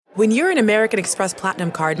When you're an American Express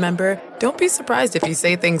Platinum card member, don't be surprised if you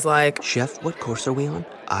say things like, "Chef, what course are we on?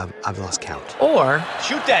 I've lost count." Or,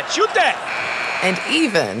 "Shoot that! And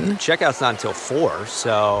even, "Checkout's not until 4,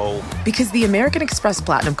 so..." Because the American Express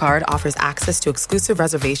Platinum Card offers access to exclusive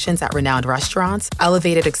reservations at renowned restaurants,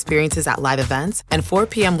 elevated experiences at live events, and 4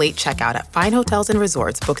 p.m. late checkout at fine hotels and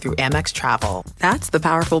resorts booked through Amex Travel. That's the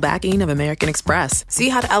powerful backing of American Express. See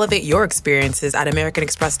how to elevate your experiences at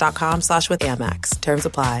americanexpress.com/withAmex. Terms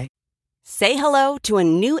apply. Say hello to a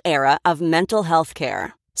new era of mental health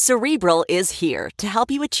care. Cerebral is here to help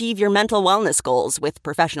you achieve your mental wellness goals with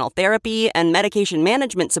professional therapy and medication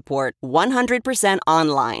management support 100%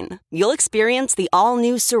 online. You'll experience the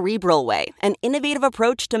all-new Cerebral Way, an innovative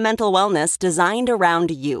approach to mental wellness designed around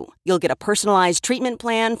you. You'll get a personalized treatment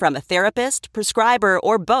plan from a therapist, prescriber,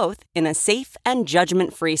 or both in a safe and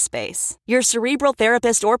judgment-free space. Your Cerebral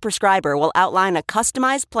therapist or prescriber will outline a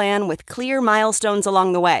customized plan with clear milestones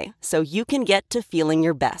along the way, so you can get to feeling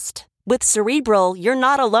your best. With Cerebral, you're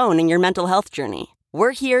not alone in your mental health journey.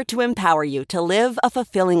 We're here to empower you to live a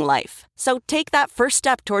fulfilling life. So take that first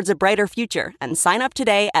step towards a brighter future and sign up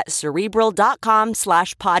today at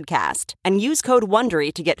Cerebral.com/podcast and use code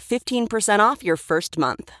WONDERY to get 15% off your first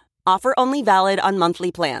month. Offer only valid on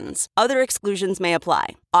monthly plans. Other exclusions may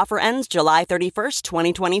apply. Offer ends July 31st,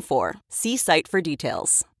 2024. See site for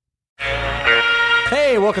details.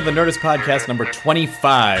 Hey, welcome to the Nerdist Podcast number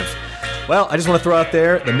 25. Well, I just want to throw out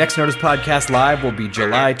there, the next Nerdist Podcast Live will be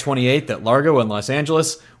July 28th at Largo in Los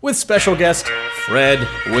Angeles with special guest Fred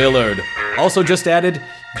Willard. Also just added,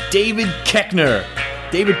 David Koechner.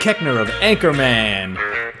 David Koechner of Anchorman.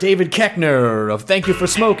 David Koechner of Thank You for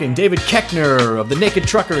Smoking. David Koechner of The Naked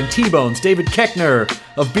Trucker and T-Bones. David Koechner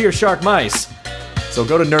of Beer Shark Mice. So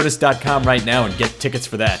go to Nerdist.com right now and get tickets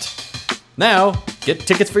for that. Now, get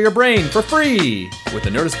tickets for your brain for free with the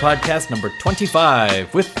Nerdist Podcast number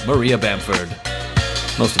 25 with Maria Bamford.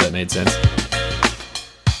 Most of that made sense.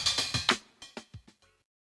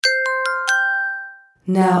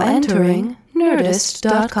 Now entering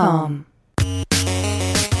Nerdist.com.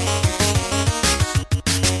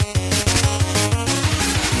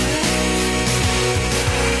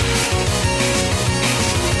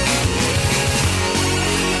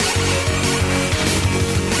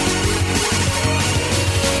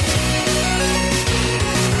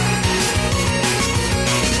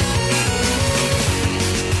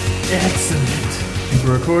 Excellent.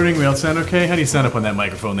 We're recording. We all sound okay? How do you sound up on that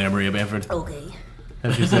microphone there, Maria Bamford? Okay.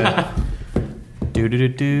 How'd you say?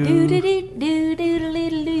 Do-do-do-do.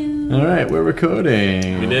 All right, we're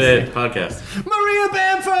recording. We did it. Podcast. Maria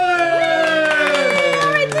Bamford!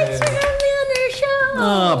 Hey, thanks for having me on their show.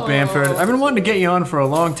 Oh, Bamford. I've been wanting to get you on for a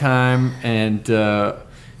long time, and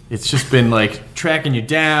it's just been like tracking you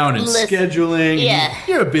down and scheduling. Yeah.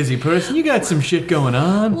 You're a busy person. You got some shit going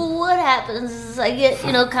on. Well, what happens is I get,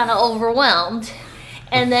 kind of overwhelmed.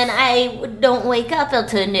 And then I don't wake up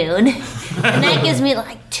until noon. And that gives me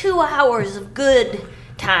like 2 hours of good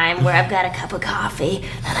time where I've got a cup of coffee.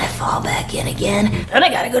 Then I fall back in again. Then I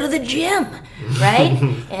got to go to the gym, right?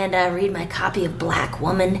 And read my copy of Black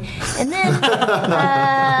Woman. And then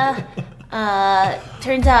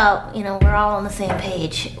turns out, we're all on the same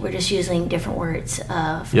page. We're just using different words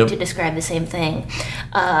to describe the same thing.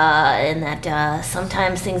 And that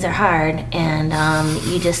sometimes things are hard, and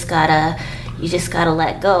you just gotta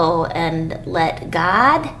let go and let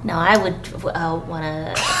God. No, I would want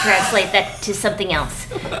to translate that to something else.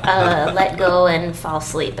 Let go and fall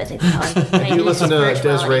asleep. I think. Did you listen to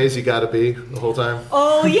Des Ray's "You Gotta Be" the whole time?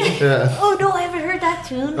 Oh yeah. Oh no, I haven't heard that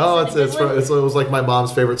tune. Oh, it was like my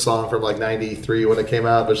mom's favorite song from like '93 when it came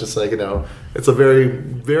out. It was just like it's a very,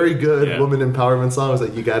 very good woman empowerment song. It was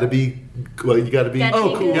like you gotta be. Well, you gotta be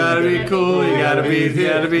cool. You gotta be cool. You gotta be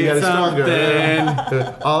something.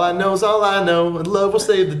 All I know is all I know, and love will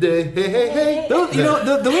save the day. Hey, hey, hey.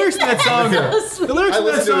 The lyrics to that song. The lyrics I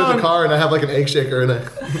listen to it in the car, and I have like an egg shaker in it.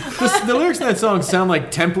 The lyrics to that song sound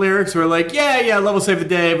like temp lyrics. Where like, love will save the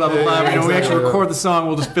day. Blah blah blah. Exactly. We actually record the song.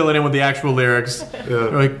 We'll just fill it in with the actual lyrics. Yeah.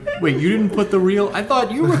 We're like, wait, you didn't put the real? I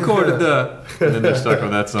thought you recorded the. And then they're stuck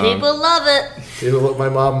with that song. People love it. My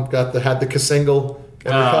mom had the Kasingle. In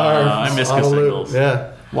the car, I miss Singles.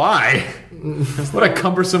 Yeah. Why? What a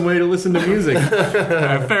cumbersome way to listen to music.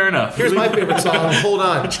 Fair enough. Here's my favorite song. Hold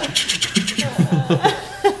on.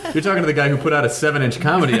 You're talking to the guy who put out a 7-inch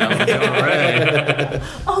comedy album.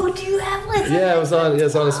 Oh, do you have like? Yeah, it's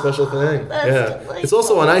on a special thing. It's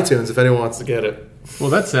also on iTunes if anyone wants to get it. Well,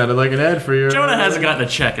 that sounded like an ad for your. Jonah hasn't gotten a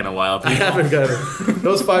check in a while. People. I haven't got it.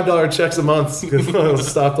 Those $5 checks a month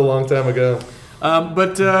stopped a long time ago.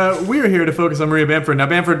 But we're here to focus on Maria Bamford. Now,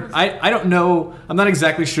 Bamford, I don't know. I'm not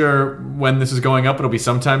exactly sure when this is going up. It'll be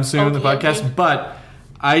sometime soon in the podcast. Okay. But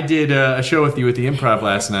I did a show with you at the Improv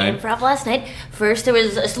last night. First, there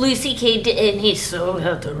was Louis C.K. and he sold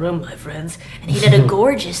out the room, my friends. And he did a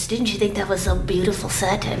gorgeous. Didn't you think that was a beautiful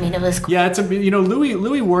set? I mean, it was. Cool. Yeah, it's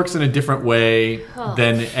Louis works in a different way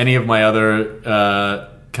than any of my other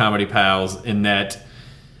comedy pals. In that,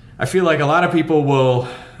 I feel like a lot of people will.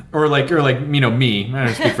 Or me. I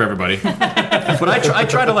don't speak for everybody, but I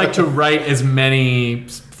try to write as many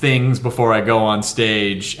things before I go on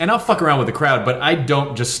stage, and I'll fuck around with the crowd, but I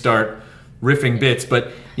don't just start riffing bits.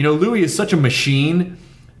 But Louis is such a machine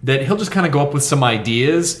that he'll just kind of go up with some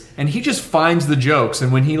ideas, and he just finds the jokes,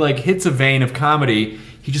 and when he hits a vein of comedy,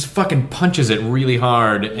 he just fucking punches it really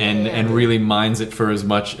hard and really mines it for as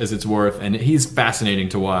much as it's worth. And he's fascinating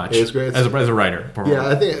to watch. It's great. As a writer. Yeah,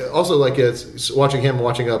 I think also it's watching him,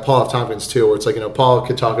 watching Paul F. Tompkins too, where it's Paul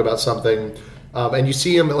could talk about something, and you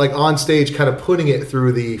see him on stage kind of putting it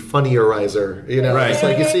through the funnierizer. Right. It's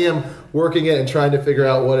you see him working it and trying to figure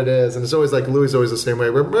out what it is. And it's always Louis is always the same way. I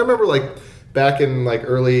remember back in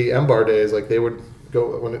early M-Bar days, they would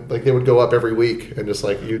they would go up every week and just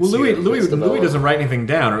Louis doesn't write anything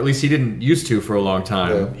down, or at least he didn't used to for a long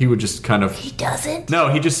time. Yeah. He would just kind of. He doesn't. No,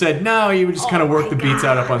 he just said no. He would just kind of work the beats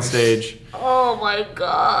out up on stage. Oh my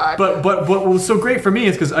god! But what was so great for me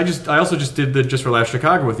is because I also just did the Just for Laughs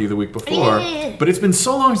Chicago with you the week before. Yeah. But it's been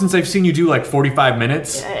so long since I've seen you do 45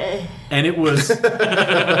 minutes. And it was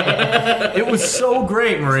so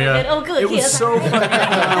great, Maria. Oh, good. It was so fucking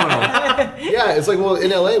phenomenal. Yeah, it's in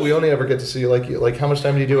LA we only ever get to see how much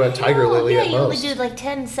time do you do at Tiger lately at most? Yeah, you only do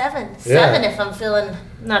 10, 7 if I'm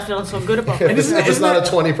not feeling so good about it. It's not a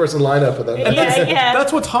 20-person lineup of that. Yeah.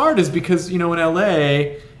 That's what's hard is because in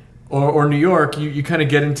LA or New York, you kind of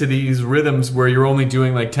get into these rhythms where you're only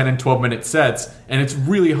doing 10 and 12-minute sets, and it's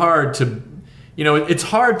really hard to. It's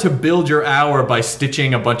hard to build your hour by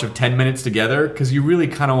stitching a bunch of 10 minutes together because you really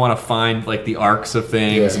kind of want to find the arcs of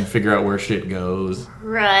things and figure out where shit goes.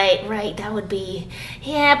 Right. That would be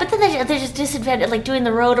but then there's just disadvantage doing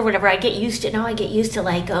the road or whatever. I get used to just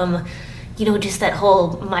that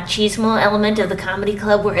whole machismo element of the comedy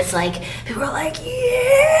club where it's people are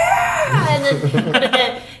yeah, and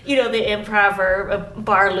then the Improv or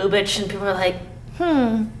Bar Lubitsch and people are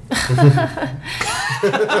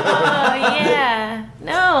Oh yeah,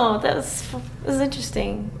 no, that was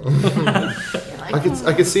interesting. I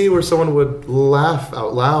could see where someone would laugh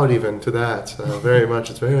out loud even to that. Very much,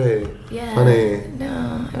 it's very funny.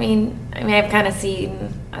 No, I mean, I've kind of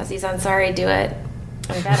seen Aziz Ansari do it.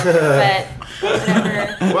 Better, but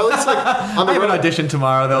whatever. Well, it's on the I have an audition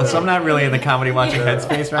tomorrow though, so I'm not really in the comedy watching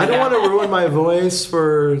headspace right now. I don't want to ruin my voice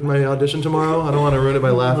for my audition tomorrow. I don't want to ruin it by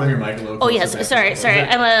laughing. Oh yes, sorry.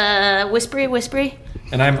 I'm a whispery.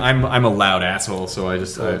 And I'm a loud asshole, so I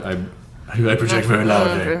project very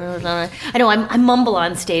loudly. I know. I mumble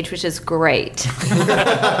on stage, which is great.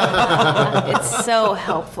 It's so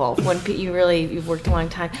helpful when you've worked a long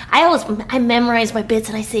time. I memorize my bits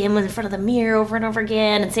and I say them in front of the mirror over and over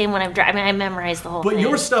again, and say them when I'm driving. I memorize the whole thing. But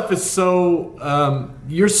your stuff is so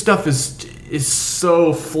is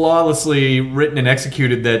so flawlessly written and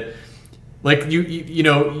executed that. You're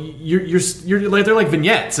they're like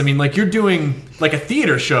vignettes. I mean, you're doing a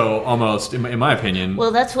theater show almost, in my opinion. Well,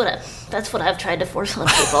 that's what I've tried to force on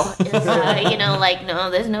people. Is, no,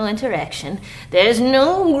 there's no interaction. There's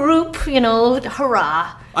no group.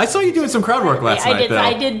 Hurrah. I saw you doing some crowd work last night. Though.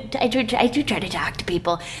 I do try to talk to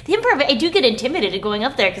people. The improv, I do get intimidated going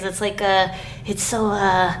up there because it's it's so.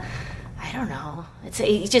 I don't know. It's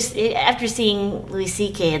just after seeing Louis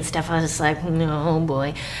C.K. and stuff, I was just no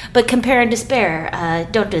boy. But compare and despair.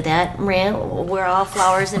 Don't do that, Maria. We're all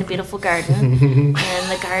flowers in a beautiful garden, and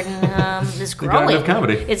the garden is growing. The garden of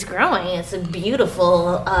comedy. It's growing. It's a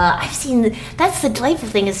beautiful. I've seen. That's the delightful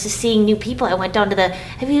thing is just seeing new people. I went down to the.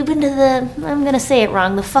 Have you been to the? I'm gonna say it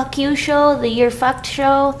wrong. The Fuck You show, the You're Fucked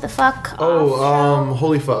show, the Fuck.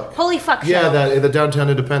 Holy Fuck. Holy Fuck show. Yeah, the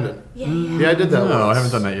Downtown Independent. Yeah, I did that. No, once. I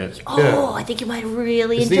haven't done that yet. Oh, I think you might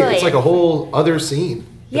really enjoy it. It's a whole other scene.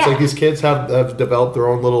 Yeah. It's these kids have developed their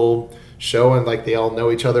own little show, and they all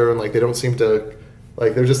know each other, and they don't seem to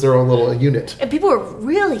they're just their own little unit. And people were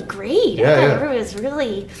really great. Yeah, Everybody was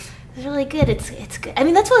really good. It's good. I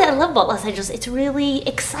mean, that's what I love about Los Angeles. It's really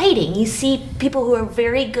exciting. You see people who are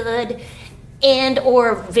very good and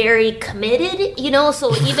or very committed,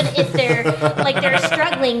 so even if they're they're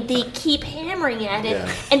struggling, they keep hammering at it,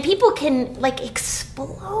 and people can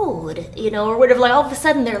explode, or whatever. All of a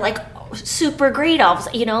sudden they're super great. All of a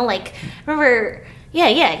sudden, remember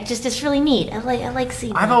Yeah. Just it's really neat. I like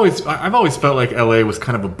seeing. I've always felt like LA was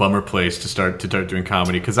kind of a bummer place to start doing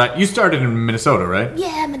comedy because you started in Minnesota, right?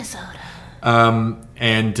 Yeah, Minnesota.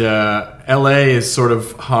 And LA is sort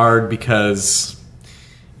of hard because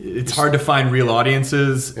it's hard to find real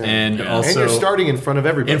audiences, and also and you're starting in front of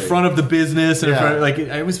everybody, in front of the business, and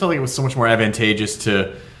I always felt like it was so much more advantageous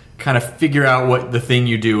to kind of figure out what the thing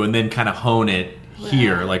you do and then kind of hone it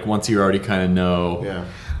here, like once you already kind of know. Yeah.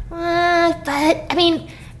 But I mean,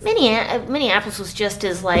 Minneapolis was just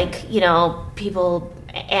as like, people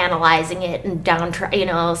analyzing it and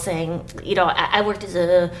saying, I worked as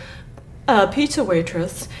a pizza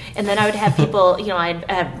waitress, and then I would have people,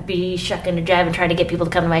 I'd be shucking and jiving trying to get people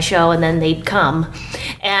to come to my show, and then they'd come,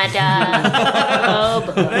 and then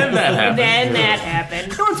that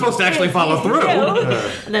happened. No one's supposed to actually follow through.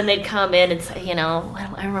 And then they'd come in and say,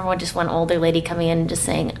 I remember just one older lady coming in and just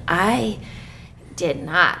saying, I did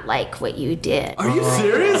not like what you did. Are you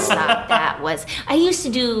serious? I used to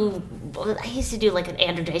do like an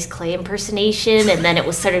Andrew Dice Clay impersonation, and then it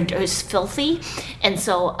was filthy, and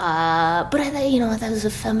so but I thought that was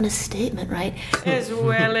a feminist statement, right? As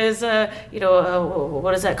well as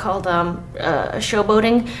what is that called,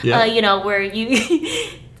 showboating, where you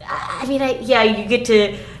you get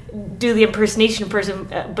to do the impersonation person,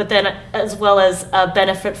 but then as well as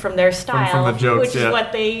benefit from their style, from the jokes, which is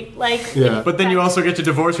what they like. Yeah. But then you also get to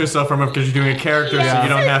divorce yourself from it because you're doing a character, so you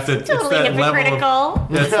don't have to. Totally it's that hypocritical.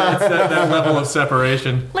 It's that level of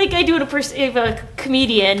separation. Like I do a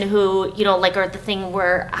comedian who, or the thing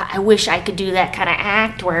where I wish I could do that kind of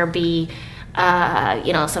act where it'd be,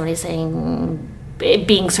 somebody saying.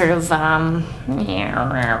 Being sort of, Are you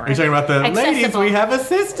talking about the accessible. Ladies, we have a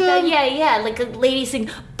system? Like a lady sing.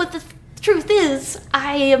 But the truth is,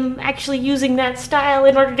 I am actually using that style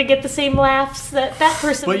in order to get the same laughs that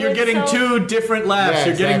person But you're getting two different laughs. Yeah,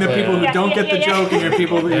 you're getting the people who don't get the joke, and you're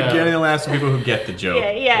getting the laughs of people who get the joke.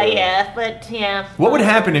 What would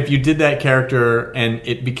happen if you did that character and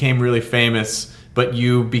it became really famous, but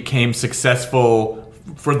you became successful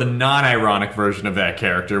for the non-ironic version of that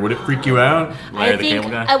character? Would it freak you out? I think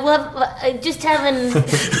I love just having.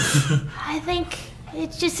 I think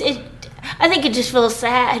it just feels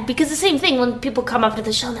sad because the same thing when people come up to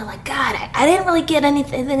the show and they're like, God, I didn't really get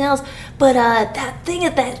anything else, but that thing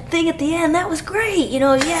at the end, that was great.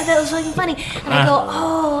 That was fucking funny. And I go,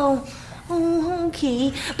 oh,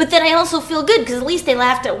 okay. But then I also feel good because at least they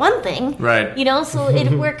laughed at one thing, right? So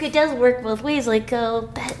it does work both ways. Like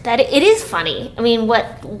that it is funny. I mean,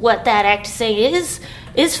 what that act is saying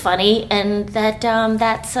is funny, and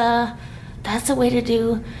that's a way to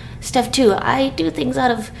do stuff too. I do things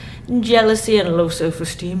out of jealousy and low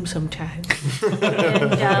self-esteem sometimes.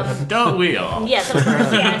 And, don't we all? Yes, of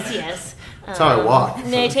course. Yes. That's how I walk.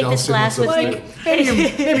 May I take this glass with me?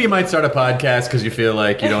 Maybe you might start a podcast because you feel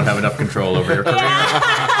like you don't have enough control over your career.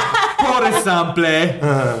 Por exemple.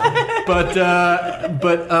 But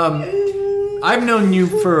I've known you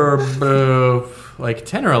for like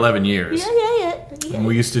 10 or 11 years. Yeah. And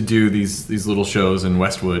we used to do these little shows in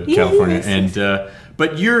Westwood, California. Yes.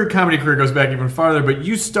 But your comedy career goes back even farther. But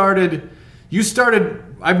you started.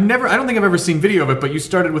 I don't think I've ever seen video of it, but you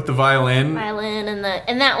started with the violin.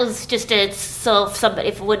 And that was just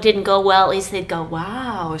if it didn't go well, at least they'd go,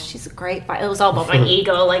 wow, she's a great violin. It was all about my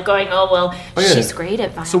ego, like going, she's great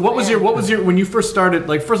at violin. So what was your when you first started?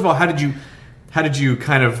 Like, first of all, how did you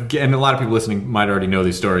kind of get? And a lot of people listening might already know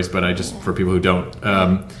these stories, but for people who don't,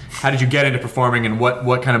 how did you get into performing, and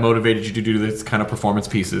what kind of motivated you to do this kind of performance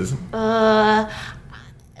pieces?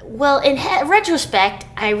 Well, in retrospect,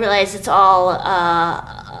 I realize it's all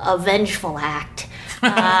a vengeful act. To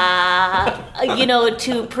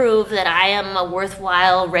prove that I am a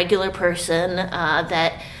worthwhile, regular person,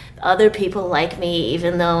 that other people like me,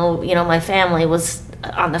 even though, my family was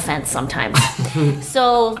on the fence sometimes.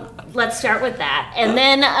 So let's start with that. And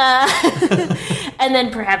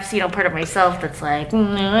then perhaps, part of myself that's like,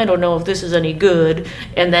 I don't know if this is any good.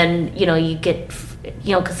 And then, you get...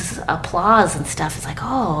 because applause and stuff is like,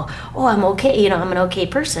 oh, I'm okay, I'm an okay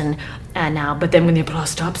person now. But then when the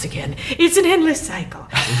applause stops again, it's an endless cycle.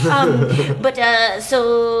 But I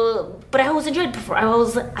always enjoyed performing.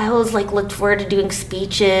 I always like looked forward to doing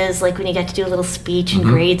speeches, like when you got to do a little speech in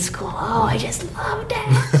grade school. Oh, I just loved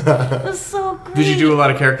it. It was so great. Did you do a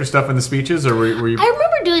lot of character stuff in the speeches, or were you? I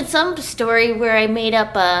remember doing some story where I made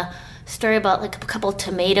up a story about like a couple of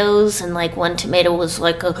tomatoes, and like one tomato was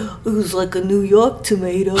like a New York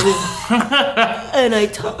tomato, and I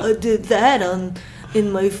did that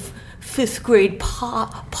in my fifth grade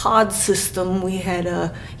pod system. We had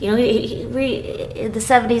in the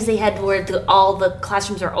 70s they had where all the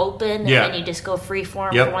classrooms are open, and then you just go free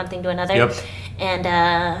form from one thing to another. And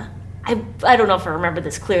I don't know if I remember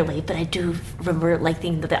this clearly, but I do remember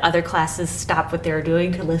thinking that the other classes stopped what they were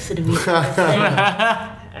doing to listen to me.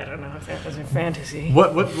 I don't know if that was a fantasy.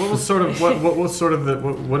 What was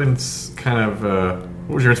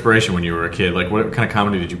your inspiration when you were a kid? Like, what kind of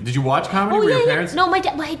comedy did you watch comedy? Were your parents? No, my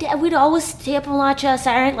dad. We'd always stay up and watch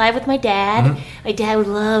Saturday Night Live with my dad. Mm-hmm. My dad would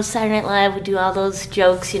love Saturday Night Live. We'd do all those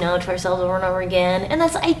jokes, to ourselves over and over again. And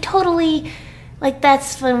that's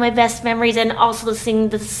one of my best memories. And also the same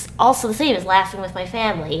as laughing with my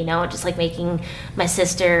family. Just making my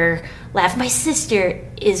sister laugh. My sister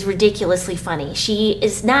is ridiculously funny. She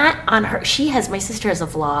is not on her. My sister has a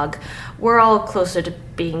vlog. We're all closer to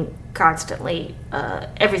being constantly.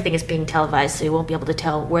 Everything is being televised, so you won't be able to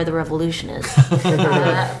tell where the revolution is.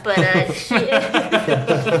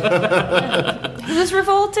 Who's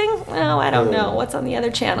revolting? Oh, I don't know. What's on the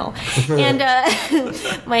other channel? And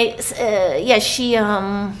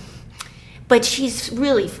but she's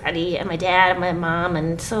really funny, and my dad and my mom,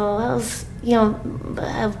 and so that was,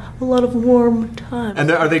 have a lot of warm time.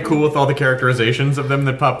 And are they cool with all the characterizations of them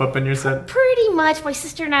that pop up in your set? Pretty much. My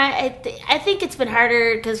sister and I think it's been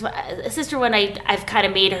harder because my sister, when I've kind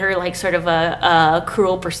of made her sort of a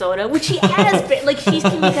cruel persona, which she has been, she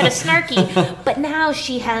can be kind of snarky, but now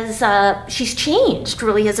she's changed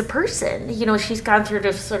really as a person. She's gone through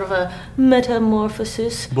this sort of a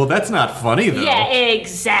metamorphosis. Well, that's not funny though. Yeah,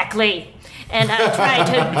 exactly. And I tried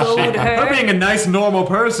to goad her. Her being a nice, normal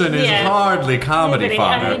person is hardly comedy,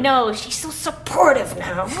 Father. I know. She's so supportive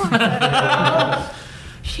now.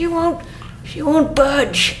 She won't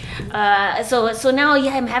budge. So now,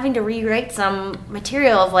 I'm having to rewrite some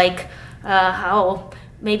material of how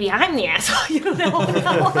maybe I'm the asshole.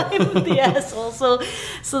 How I'm the asshole. So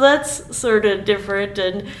that's sort of different.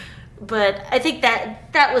 But I think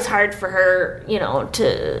that was hard for her.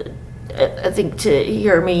 To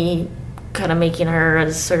hear me kind of making her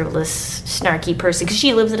as sort of this snarky person, because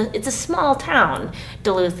she lives it's a small town,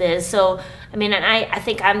 Duluth is. So and I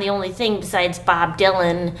think I'm the only thing besides Bob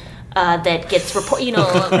Dylan that gets reported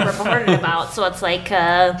about. So it's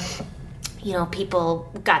people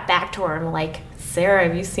got back to her and Sarah,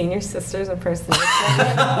 have you seen your sister's impersonation?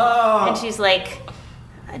 And she's like,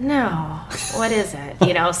 no, what is it?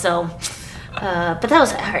 So but that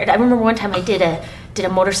was hard. I remember one time I did a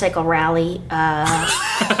motorcycle rally.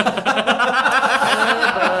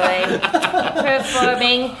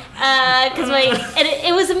 Performing because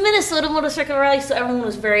it was a Minnesota motorcycle rally, so everyone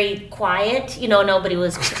was very quiet. Nobody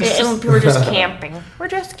was. We were just camping. We're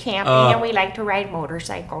just camping, and we like to ride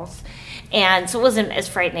motorcycles. And so it wasn't as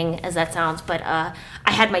frightening as that sounds, but I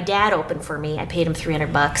had my dad open for me. I paid him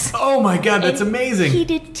 $300. Oh my God, that's amazing! He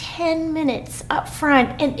did 10 minutes up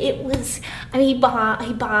front, and it was. He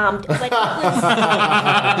bombed, but it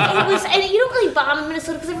was. And you don't really bomb in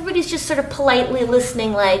Minnesota because everybody's just sort of politely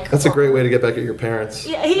listening. That's a great way to get back at your parents.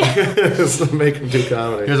 Yeah. Just make them do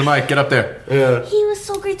comedy. Here's a mic. Get up there. Yeah. He was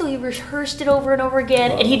so great though. He rehearsed it over and over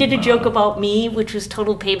again, and he did a joke about me, which was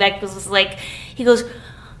total payback. It was he goes,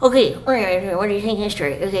 okay, what do you think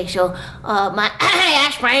history? Okay, so I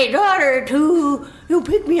asked my daughter to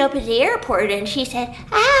pick me up at the airport, and she said,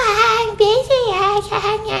 I'm busy. I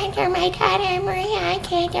can't answer my daughter, Maria. I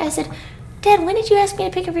can't. I said, Dad, when did you ask me to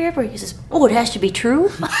pick up your airport? He says, oh, it has to be true.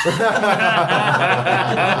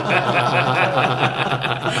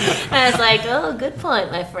 I was like, oh, good point,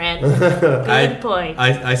 my friend. Good point.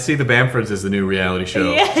 I see the Bamfords as the new reality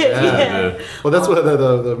show. Yeah. Well, that's what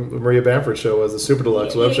the Maria Bamford show was, the Super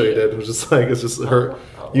Deluxe web show you did. It was just it's just her,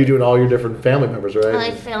 you doing all your different family members, right? I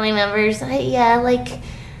like family members. I like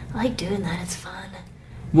doing that. It's fun.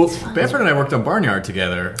 Well, Bamford and I worked on Barnyard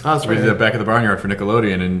together. Oh, that's we did right. that back at the Barnyard for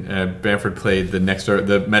Nickelodeon, and Bamford played the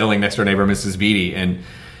meddling next door neighbor, Mrs. Beatty, and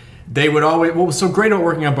they would always. What was so great about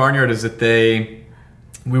working on Barnyard is that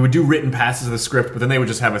we would do written passes of the script, but then they would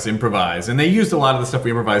just have us improvise, and they used a lot of the stuff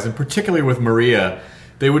we improvised, and particularly with Maria,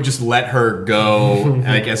 they would just let her go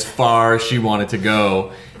as far as she wanted to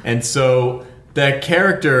go, and so that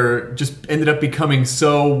character just ended up becoming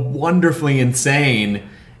so wonderfully insane.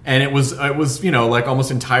 And it was almost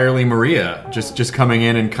entirely Maria just coming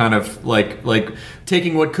in and kind of like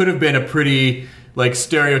taking what could have been a pretty like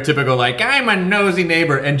stereotypical, like I'm a nosy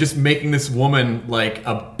neighbor, and just making this woman like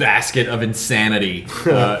a basket of insanity.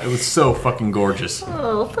 It was so fucking gorgeous.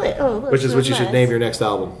 Which is what you should name your next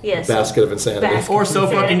album. Yes. Basket of Insanity. Or So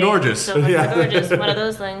Fucking Gorgeous. So fucking gorgeous. One of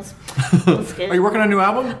those things. That's good. Are you working on a new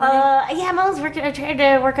album? Yeah, I'm always trying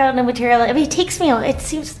to work out new material. I mean, it takes me. It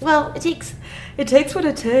seems. Well, it takes what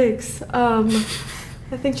it takes.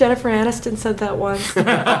 I think Jennifer Aniston said that once. You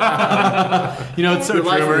know, it's so Your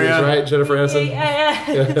true, life reviews, Maria. right? Jennifer Aniston.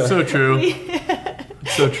 Yeah. So true.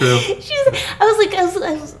 So true.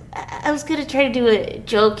 I was gonna try to do a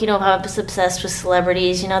joke, how I'm just obsessed with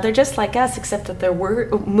celebrities. They're just like us, except that their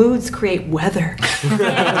moods create weather.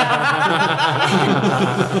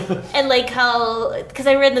 And like how, because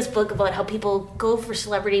I read this book about how people go for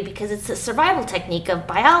celebrity because it's a survival technique of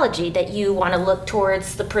biology that you want to look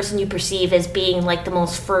towards the person you perceive as being like the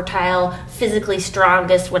most fertile, physically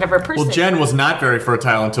strongest, whatever person. Well, Jen was not very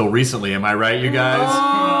fertile until recently. Am I right, you guys?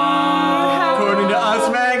 According to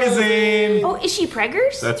Us Magazine. Oh, is she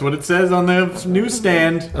preggers? That's what it says on the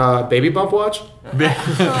newsstand. Baby bump watch?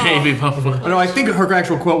 Baby bump. No, I think her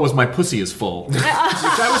actual quote was, "My pussy is full." Which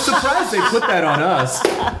I was surprised they put that on us.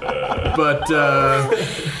 But,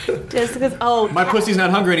 Just because, my pussy's not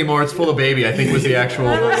hungry anymore, it's full of baby, I think was the actual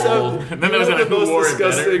quote. And then there was One of the most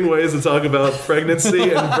disgusting ways to talk about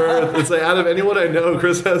pregnancy and birth. It's like, out of anyone I know,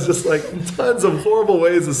 Chris has just like tons of horrible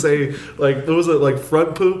ways to say, like, what was it, like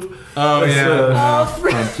front poop? Oh, yeah.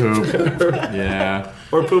 front poop. Yeah.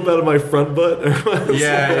 Or poop out of my front butt.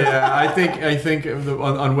 Yeah. I think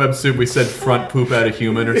on Web Soup we said front poop out of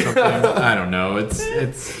human or something. I don't know.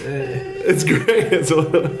 It's great.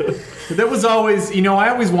 That was always, I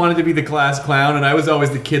always wanted to be the class clown, and I was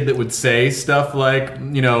always the kid that would say stuff like,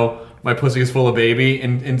 my pussy is full of baby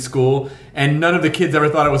in school, and none of the kids ever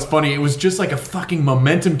thought it was funny. It was just like a fucking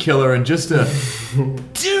momentum killer and just a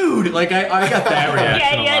dude. Like I got that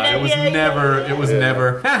reaction a lot. It was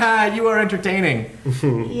never, haha, you are entertaining.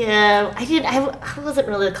 Yeah, I wasn't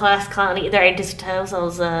really a class clown either. I was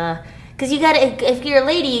because if you're a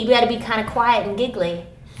lady, you gotta be kind of quiet and giggly.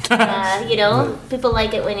 People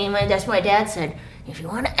like it when that's what my dad said. If you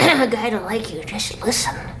want a guy to like you, just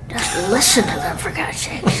listen. Just listen to them, for God's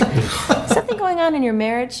sakes. Something going on in your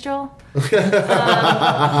marriage, Joel?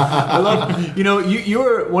 I love,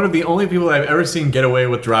 you're one of the only people I've ever seen get away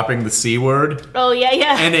with dropping the C word. Oh,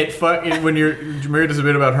 yeah. And when Maria does a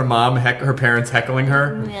bit about her mom, her parents heckling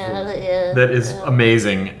her. Yeah. That is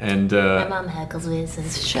amazing. And my mom heckles me and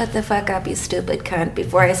says, "Shut the fuck up, you stupid cunt,"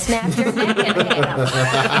 before I snap your neck in half.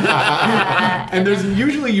 And there's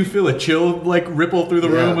usually you feel a chill like ripple through the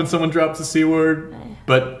room when someone drops a C word.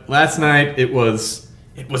 But last night it was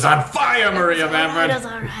on fire, Maria Bamford. It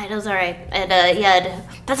was all right. And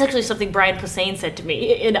that's actually something Brian Posehn said to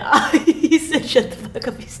me. And he said, "Shut the fuck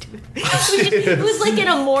up, you stupid." It was like in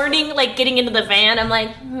a morning, like getting into the van. I'm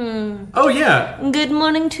like, Oh yeah. Good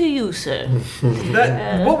morning to you, sir.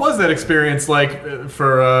 What was that experience like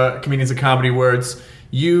for comedians of comedy, where it's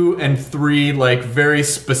you and three like very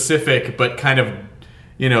specific but kind of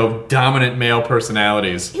dominant male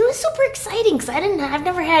personalities? It was super exciting because I've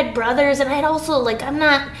never had brothers, and I'd also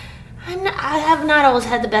I have not always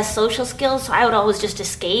had the best social skills, so I would always just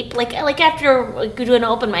escape. Like after doing an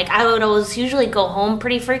open mic, I would always usually go home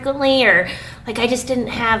pretty frequently, or I just didn't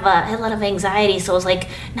have a lot of anxiety. So I was like,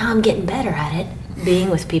 now I'm getting better at it. Being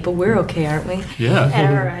with people, we're okay, aren't we? Yeah.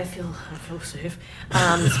 I feel safe,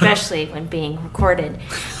 especially when being recorded.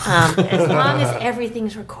 As long as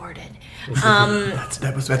everything's recorded. That's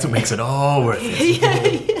what makes it all worth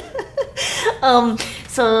it.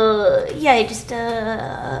 So yeah,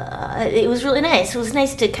 it was really nice. It was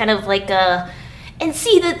nice to kind of and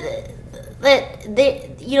see that they,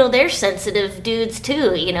 they're sensitive dudes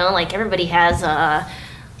too. Like everybody has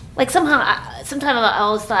sometimes I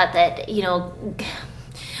always thought that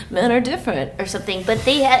men are different or something, but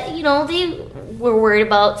they had they were worried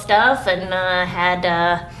about stuff and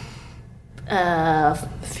had.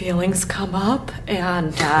 Feelings come up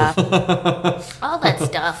and all that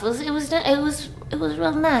stuff. It was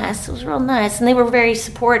real nice. It was real nice, and they were very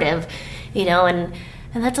supportive, and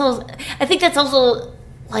that's also. I think that's also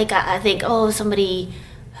I think somebody,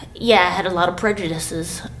 had a lot of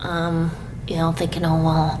prejudices. Thinking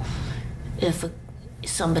if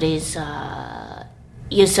somebody's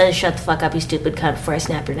you said shut the fuck up, you stupid cunt, before I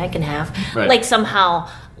snap your neck in half. Right. Somehow.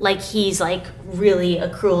 He's really a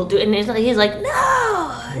cruel dude, and he's like,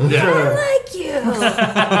 no, I like you.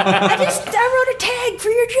 I wrote a tag for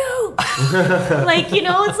your joke. Like,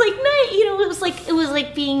 it's like night. It was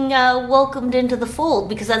like being welcomed into the fold,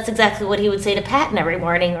 because that's exactly what he would say to Patton every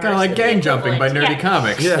morning. Kind of like gang jumping by Nerdy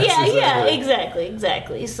Comics. Yes,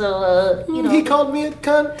 exactly. So he called me a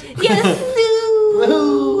cunt. Yes.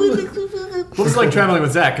 Well, it's like traveling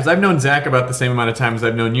with Zach, because I've known Zach about the same amount of time as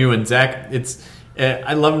I've known you, and Zach,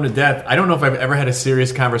 I love him to death. I don't know if I've ever had a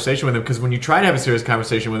serious conversation with him, because when you try to have a serious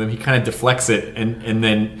conversation with him, he kind of deflects it, and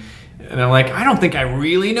I'm like, I don't think I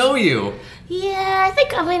really know you. Yeah,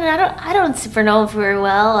 I don't super know him very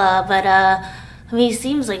well, but he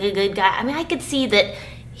seems like a good guy. I mean, I could see that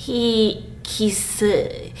he's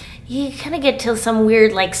you kind of get to some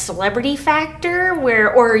weird like celebrity factor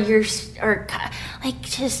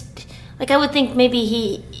I would think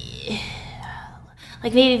maybe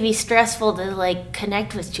maybe it'd be stressful to like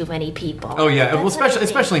connect with too many people. Oh yeah, well,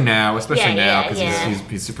 especially now because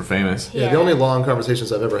he's super famous. Yeah, the only long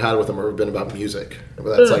conversations I've ever had with him have been about music.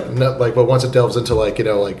 But that's but once it delves into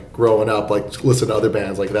like growing up, like listen to other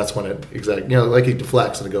bands, like that's when it he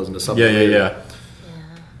deflects and it goes into something. Yeah.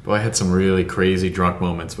 Boy, I had some really crazy drunk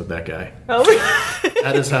moments with that guy. Oh,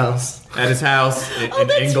 at his house in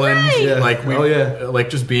England. Right. Yeah. Like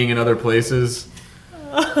just being in other places.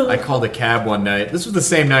 I called a cab one night. This was the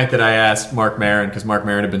same night that I asked Mark Maron, because Mark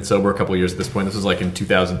Maron had been sober a couple of years at this point. This was like in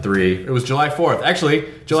 2003. It was July 4th.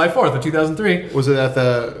 Actually, July 4th of 2003. Was it at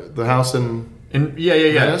the house in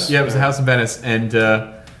Venice? Yeah, it was the house in Venice.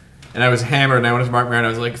 And I was hammered, and I went to Mark Maron, and I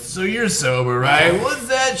was like, so you're sober, right? What's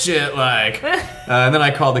that shit like? And then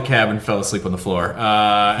I called the cab and fell asleep on the floor.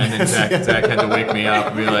 And then Zach had to wake me up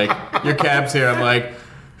and be like, your cab's here. I'm like,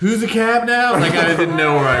 who's the cab now? Like, I didn't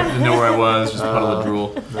know where I was, just a puddle of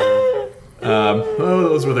drool.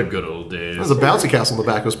 Those were the good old days. There was a bouncy castle in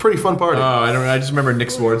the back. It was a pretty fun party. Oh, I just remember Nick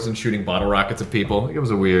Swardson shooting bottle rockets at people. It was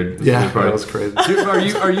a weird party. That was crazy. Do you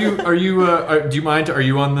mind? Are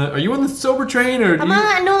you on the sober train, or? I'm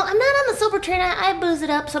not on the sober train. I booze it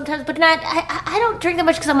up sometimes, but not. I don't drink that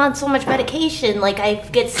much because I'm on so much medication. Like I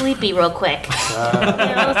get sleepy real quick. So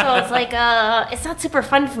it's like it's not super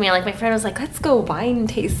fun for me. Like my friend was like, let's go wine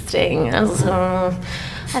tasting. And I was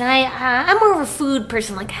and I'm more of a food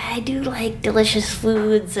person. Like I do like delicious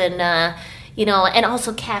foods and and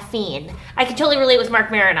also caffeine. I can totally relate with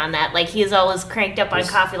Mark Maron on that. Like he is always cranked up on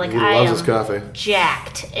coffee. Like he loves his coffee.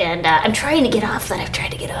 Jacked, and I'm trying to get off that. I've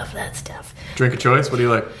tried to get off that stuff. Drink of choice? What do you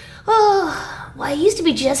like? Oh, well, I used to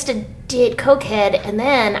be just a cokehead, and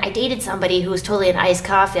then I dated somebody who was totally an iced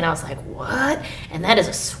coffee, and I was like, what? And that is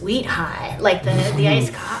a sweet high. Like the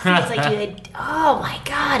iced coffee, it's like oh my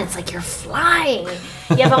God, it's like you're flying.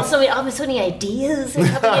 You have so many ideas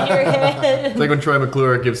coming in your head. It's like when Troy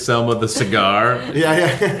McClure gives Selma the cigar.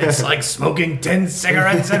 Yeah. It's like smoking 10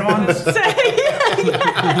 cigarettes at once. Exactly.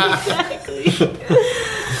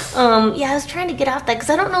 I was trying to get off that, because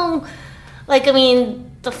I don't know,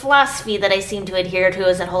 the philosophy that I seem to adhere to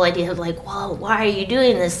is that whole idea of like, well, why are you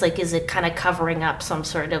doing this? Like, is it kind of covering up some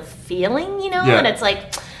sort of feeling, Yeah. And it's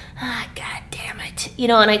like, God damn it,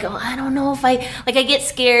 and I go, I don't know if I get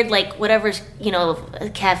scared, like whatever's,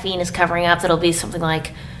 caffeine is covering up, that'll be something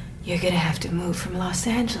like, you're gonna have to move from Los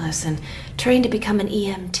Angeles and train to become an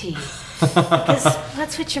EMT. Because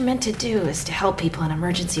that's what you're meant to do, is to help people in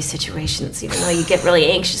emergency situations, even though you get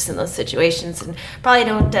really anxious in those situations and probably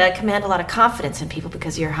don't command a lot of confidence in people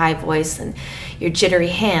because of your high voice and your jittery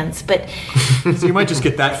hands. But so you might just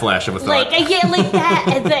get that flash of a thought. That.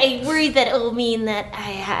 And I worry that it will mean that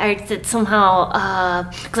that somehow,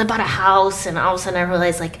 because I bought a house and all of a sudden I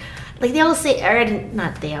realized like they always say, or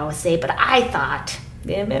not they always say, but I thought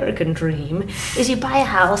the American dream is you buy a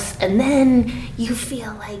house and then you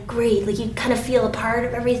feel like great, like you kind of feel a part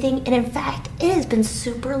of everything. And in fact, it has been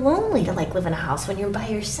super lonely to like live in a house when you're by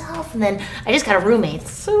yourself. And then I just got a roommate.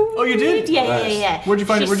 Oh, you did? Yeah. Where'd you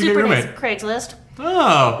get your roommate? Nice. Craigslist.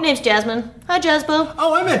 Oh. Her name's Jasmine. Hi, Jasbo.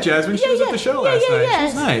 Oh, I met Jasmine. She was at the show last night. She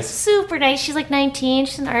was nice. Super nice. She's like 19.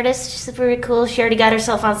 She's an artist. She's very cool. She already got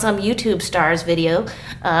herself on some YouTube stars video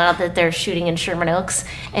that they're shooting in Sherman Oaks.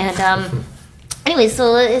 And anyway,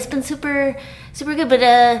 so it's been super good, but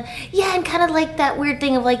and kind of like that weird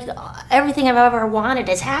thing of like everything I've ever wanted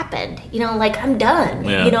has happened. Like I'm done.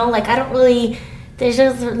 Yeah. Like I don't really. There's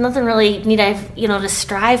just nothing really need to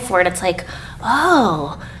strive for it. It's like,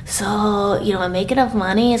 oh, so I make enough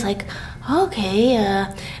money. It's like, okay,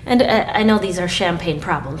 and I know these are champagne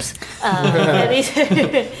problems.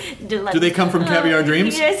 Do they come from Caviar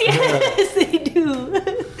Dreams? Yes, they do.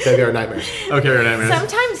 Caviar Nightmares. Oh, Caviar Nightmares.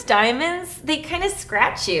 those diamonds, they kind of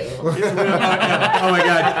scratch you. Oh my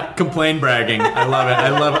god, complain bragging. I love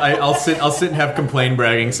it. I'll sit and have complain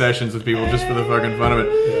bragging sessions with people just for the fucking fun of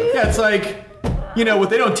it. Yeah, it's like, you know, what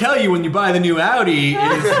they don't tell you when you buy the new Audi is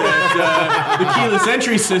that the keyless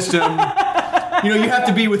entry system, you know, you have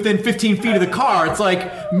to be within 15 feet of the car. It's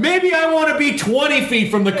like, maybe I want to be 20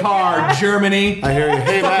 feet from the car, Germany. I hear you.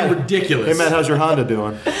 Hey, fucking Matt. ridiculous. Hey, Matt, how's your Honda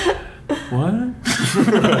doing? What?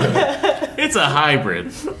 It's a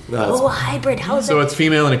hybrid. Oh, hybrid. How's So it? it's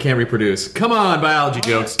female and it can't reproduce. Come on, biology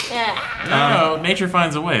jokes. Yeah. No, nature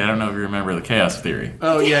finds a way. I don't know if you remember the chaos theory.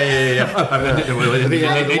 Oh, yeah.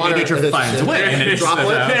 Nature finds a way. There's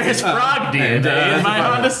frog DNA in my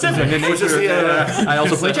Honda Civic. I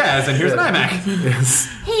also play jazz, and here's an iMac.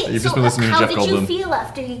 Hey, You've so just been listening to how Jeff did Goldblum. you feel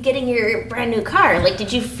after you getting your brand new car? Like,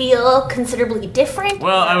 did you feel considerably different?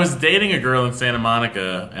 Well, I was dating a girl in Santa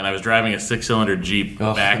Monica, and I was driving a 6-cylinder Jeep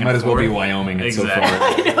back and might as well forth. be Wyoming. It's so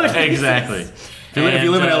Exactly. far. Exactly. If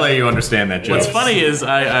you live in LA, you understand that joke. What's funny is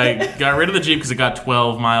I got rid of the Jeep because it got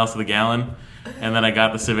 12 miles to the gallon, and then I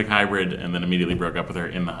got the Civic Hybrid, and then immediately broke up with her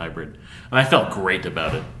in the Hybrid. And I felt great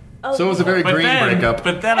about it. So it was a very green breakup.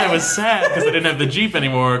 But then I was sad because I didn't have the Jeep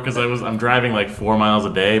anymore because I'm driving like 4 miles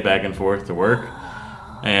a day back and forth to work.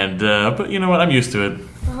 And but you know what? I'm used to it.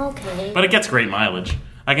 Okay. But it gets great mileage.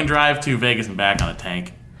 I can drive to Vegas and back on a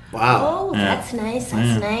tank. Wow. Oh, that's nice.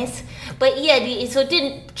 That's nice. But yeah, so it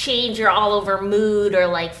didn't change your all over mood or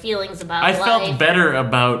like feelings about I life. felt better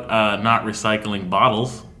about not recycling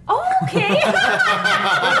bottles. Oh, okay.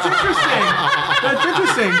 That's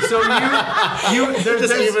interesting. So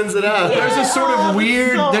Just evens it out. there's a sort of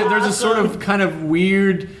weird, there's a sort of kind of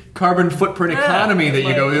weird carbon footprint economy that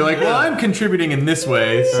you go, you're like, well, I'm contributing in this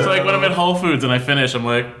way. So It's like when I'm at Whole Foods and I finish, I'm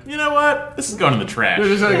like, you know what? This is going in the trash. It's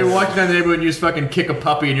just like you're walking down the neighborhood and you just fucking kick a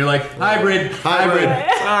puppy and you're like, hybrid.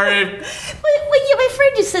 Sorry. Well, yeah, my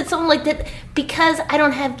friend just said something like that because I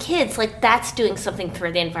don't have kids. Like that's doing something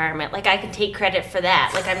for the environment. Like I can take credit for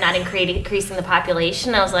that. Like I'm not increasing the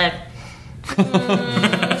population. I was like,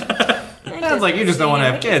 Sounds like you just don't want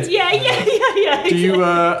to have kids. yeah. Do you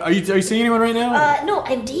are you seeing anyone right now? No,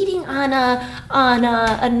 I'm dating on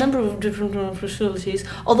a number of different facilities.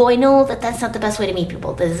 Although I know that that's not the best way to meet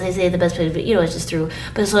people. They say the best way to, it's just through.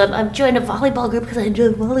 But so I'm joined a volleyball group because I enjoy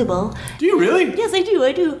volleyball. Do you really? Yes, I do.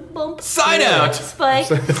 I do. Bump. Side out. Spike.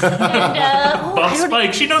 And, Bump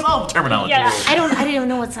Spike. She knows all the terminology. Yeah, I don't even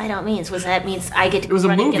know what side out means. Was that means I get to? It was a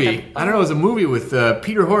run and get movie. them? I don't know. It was a movie with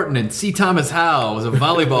Peter Horton and C. Thomas Howell. It was a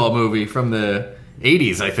volleyball movie from the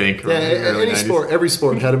 80s, I think. Yeah, any sport, every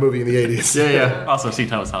sport had a movie in the 80s. Yeah. Also, C.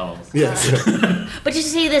 Thomas Howell. Yes. But just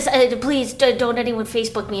to say this, please don't anyone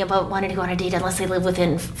Facebook me about wanting to go on a date unless they live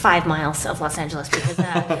within 5 miles of Los Angeles. Because,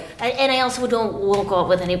 and I also won't go out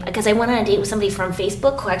with any because I went on a date with somebody from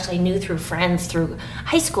Facebook who actually I knew through friends through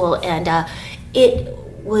high school, and it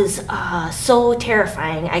was so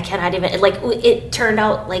terrifying. I cannot even it turned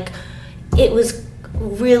out like it was.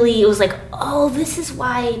 Really, it was like, oh, this is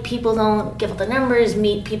why people don't give up the numbers,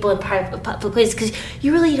 meet people in public places, because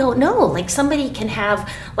you really don't know. Like, somebody can have,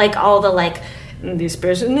 like, all the, like, this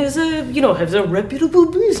person is has a reputable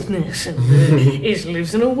business, and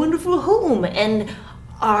lives in a wonderful home, and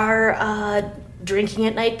are drinking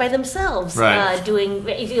at night by themselves, right. Doing,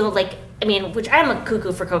 which I'm a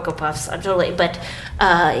cuckoo for Cocoa Puffs, I'm totally, but,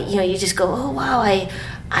 you just go, oh, wow, I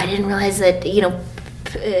didn't realize that, you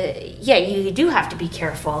do have to be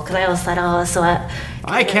careful because I always thought,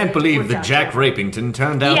 I can't believe that Jack Rapington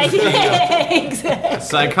turned out to be exactly. a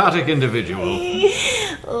psychotic individual.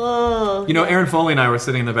 Oh, Aaron Foley and I were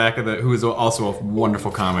sitting in the back of who is also a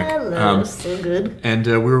wonderful comic. hello, so good. And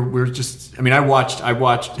we're just. I watched.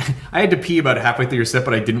 I had to pee about halfway through your set,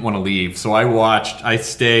 but I didn't want to leave, so I watched. I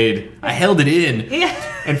stayed. I held it in. Yeah.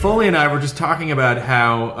 And Foley and I were just talking about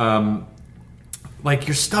how,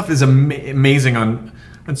 your stuff is amazing on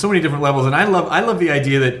so many different levels, and I love the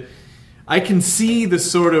idea that I can see the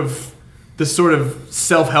sort of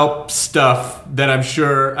self-help stuff that I'm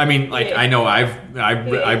sure. I know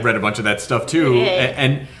I've read a bunch of that stuff too,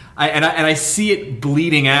 and I see it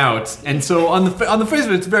bleeding out. And so on the face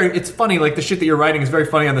of it, it's funny. Like the shit that you're writing is very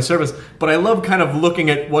funny on the surface, but I love kind of looking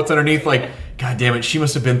at what's underneath. Like, God damn it, she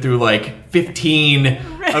must have been through like 15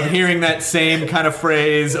 of hearing that same kind of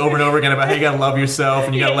phrase over and over again about how you gotta love yourself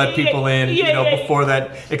and you gotta let people in. Before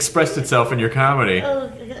that expressed itself in your comedy.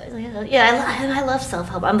 Oh, I love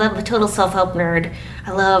self-help. I'm a total self-help nerd.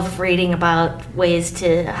 I love reading about ways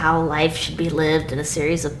to how life should be lived in a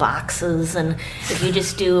series of boxes. And if you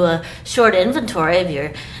just do a short inventory of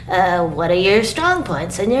your, what are your strong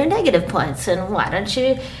points and your negative points, and why don't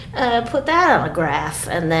you put that on a graph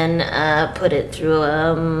and then put it through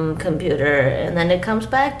a computer, and then it comes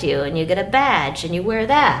back to you, and you get a badge, and you wear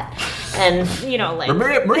that. And,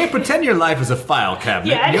 Maria, pretend your life is a file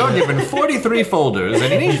cabinet. Yeah. You're given 43 folders,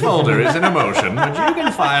 and in each folder is an emotion that you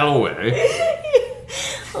can file away.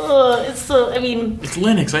 It's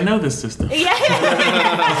Linux. I know this system. Yeah.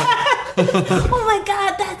 Oh my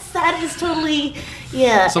God, that is totally,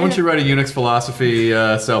 yeah. Someone should write a Unix philosophy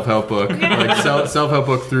self-help book, like self-help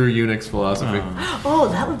book through Unix philosophy.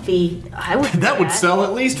 That would be. I would. That would sell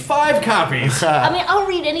at least 5 copies. I'll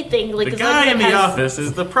read anything. The guy in the office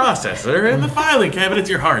is the processor, and the filing cabinet's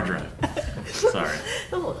your hard drive. Sorry.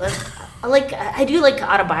 I do like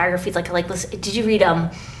autobiographies. I like this. Did you read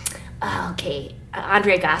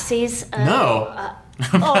Andre Agassi's? No.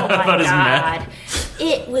 Oh my About his God. meth.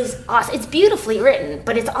 It was awesome. It's beautifully written,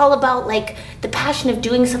 but it's all about the passion of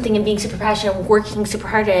doing something and being super passionate and working super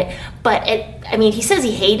hard at it. But he says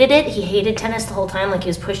he hated it. He hated tennis the whole time. He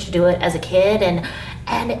was pushed to do it as a kid, and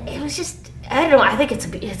it was just, I don't know. I think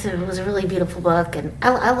it was a really beautiful book, and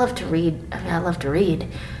I love to read. I love to read.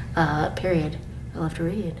 Period. I love to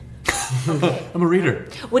read. Okay. I'm a reader.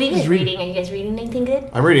 What are you guys reading? Are you guys reading anything good?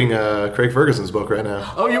 I'm reading Craig Ferguson's book right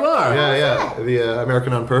now. Oh, you are? Yeah. The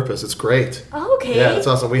American on Purpose. It's great. Oh, okay. Yeah, it's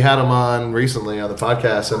awesome. We had him on recently on the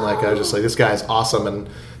podcast, and I was just like, this guy's awesome, and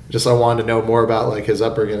just I wanted to know more about his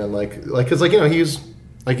upbringing and because he's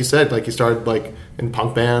like you said, he started in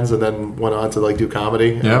punk bands and then went on to do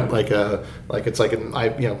comedy. Yeah. I had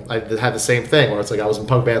the same thing where it's I was in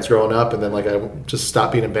punk bands growing up, and then I just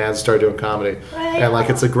stopped being in bands and started doing comedy. Right. And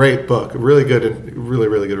it's a great book, really good and really,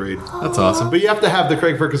 really good read. That's awesome. But you have to have the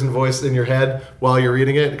Craig Ferguson voice in your head while you're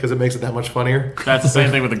reading it because it makes it that much funnier. That's the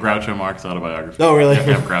same thing with the Groucho Marx autobiography. Oh, really? You have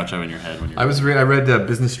to have Groucho in your head when you're I read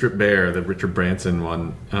Business Strip Bear, the Richard Branson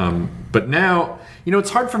one. But now, it's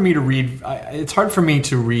hard for me to read. It's hard for me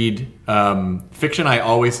to read fiction. I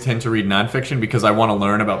always tend to read nonfiction because I want to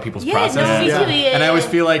learn about people's processes. Me too, And I always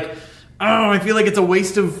feel I feel like it's a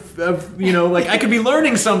waste of I could be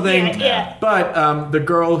learning something. Yeah. But the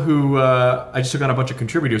girl who I just took on a bunch of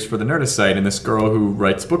contributors for the Nerdist site, and this girl who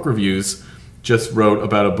writes book reviews just wrote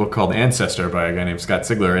about a book called Ancestor by a guy named Scott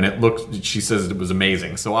Sigler, and she says it was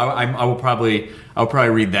amazing. So I'll probably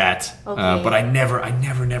read that. Okay. But I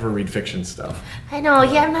never read fiction stuff. I know.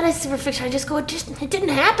 Yeah, I'm not a super fiction. I just go. It didn't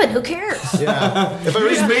happen. Who cares? Yeah. If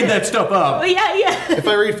I You just made that stuff up. Oh, yeah. If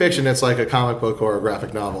I read fiction, it's like a comic book or a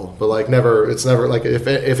graphic novel. But it's never if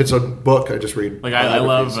it's a book, I just read. I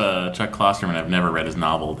love Chuck Klosterman. I've never read his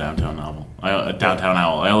novel, Downtown Owl.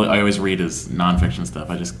 I always read his nonfiction stuff.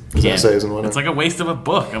 I just can't. Essays and whatnot. It's like a waste of a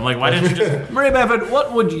book. I'm like, why didn't you just... Maria Bamford,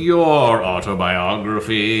 what would your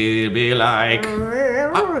autobiography be like?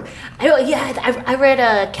 I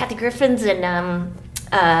read Kathy Griffin's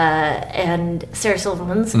and Sarah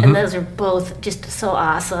Silverman's, and those are both just so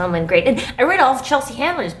awesome and great. And I read all of Chelsea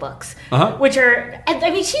Handler's books, which are,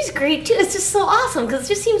 she's great too. It's just so awesome because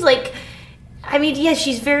it just seems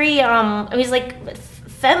she's very,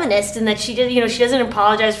 feminist in that she did, she doesn't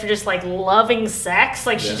apologize for just loving sex.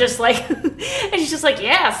 She's just and she's just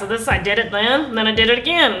yeah, so this, I did it then, and then I did it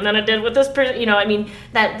again, and then I did it with this person.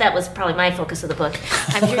 That was probably my focus of the book.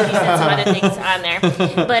 I'm sure she said some other things on there,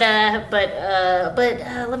 but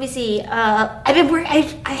let me see.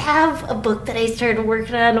 I have a book that I started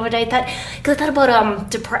working on, which I thought about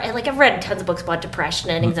I've read tons of books about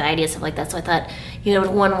depression and anxiety and stuff like that. So I thought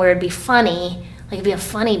one where it'd be funny. It'd be a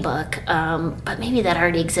funny book, but maybe that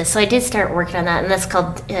already exists. So I did start working on that, and that's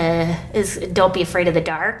called "Don't Be Afraid of the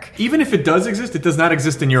Dark." Even if it does exist, it does not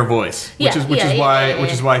exist in your voice, which is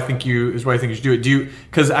why I think you should do it. Do you?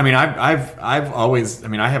 Because I've always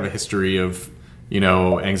I have a history of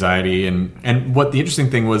anxiety, and what the interesting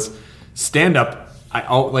thing was, stand up.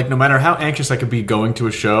 No matter how anxious I could be going to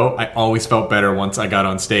a show, I always felt better once I got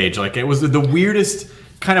on stage. It was the weirdest.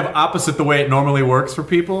 Kind of opposite the way it normally works for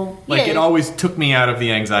people. It always took me out of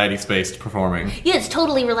the anxiety space performing. Yeah, it's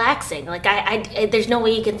totally relaxing. There's no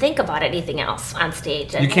way you can think about anything else on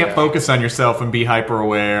stage. You can't focus on yourself and be hyper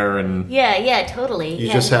aware and. Yeah, totally.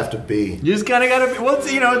 You just have to be. You just kind of gotta be. Well,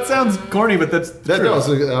 it sounds corny, but that's true. No,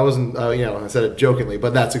 I wasn't. I said it jokingly,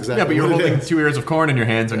 but that's exactly. Yeah, but you're holding 2 ears of corn in your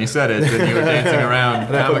hands when you said it, and you were dancing around.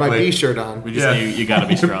 And I put my B shirt on. We just say you gotta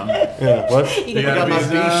be strong. Yeah, what? You got my B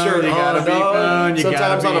shirt on. You gotta be fun.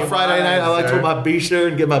 Sometimes on a Friday night, I like to put my B shirt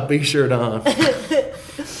and get my B shirt on.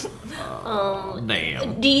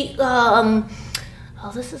 Damn. Do you,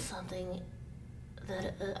 this is something.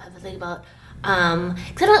 have to think about. 'Cause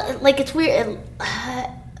I don't, like, it's weird.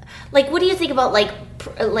 Like, what do you think about, like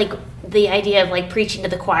the idea of, like, preaching to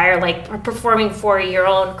the choir, like, performing for your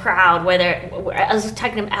own crowd, I was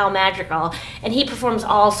talking to Al Madrigal, and he performs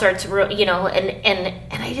all sorts of, and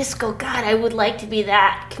I just go, God, I would like to be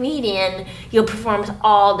that comedian, performs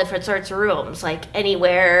all different sorts of rooms, like,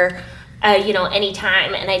 anywhere,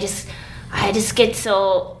 anytime, and I just get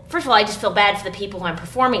so... First of all, I just feel bad for the people who I'm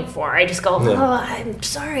performing for. I just go, I'm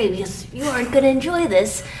sorry, because you aren't going to enjoy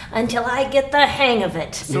this until I get the hang of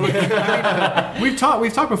it. So we've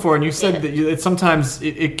talked before, and you said that sometimes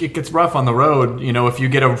it gets rough on the road. If you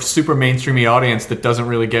get a super mainstreamy audience that doesn't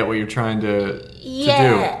really get what you're trying to do.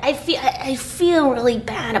 I feel really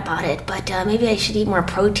bad about it, but maybe I should eat more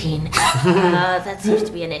protein. That seems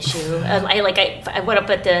to be an issue. I went up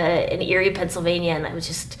in Erie, Pennsylvania, and I was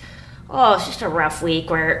just... Oh, it's just a rough week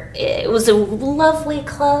where it was a lovely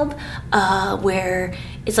club where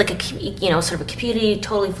it's like sort of a community,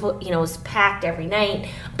 totally, was packed every night,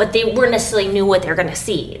 but they weren't necessarily knew what they were going to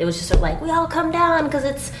see. It was just sort of like, we all come down because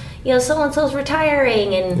it's, so-and-so's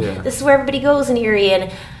retiring and this is where everybody goes in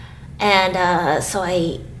Erie. And so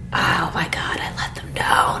oh my God, I let them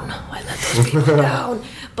down. I let those people down.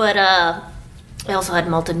 But, I also had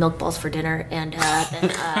melted milk balls for dinner, and then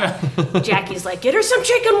Jackie's like, get her some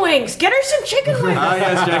chicken wings! Get her some chicken wings! Oh,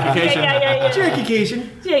 yes, Jackie Cation.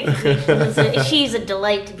 Jackie Cation. She's a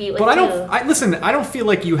delight to be with, but I don't feel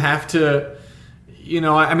like you have to,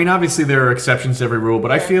 I mean, obviously there are exceptions to every rule, but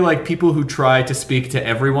I feel like people who try to speak to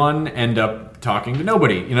everyone end up talking to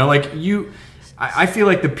nobody. I feel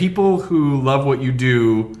like the people who love what you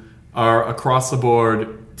do are across the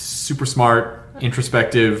board super smart,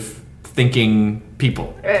 introspective, thinking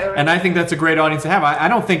people, and I think that's a great audience to have. I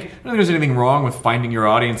don't think there's anything wrong with finding your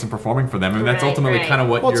audience and performing for them. I mean, that's ultimately kind of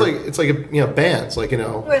what. Well, it's like bands, like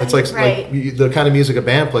it's like the kind of music a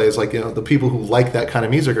band plays. Like the people who like that kind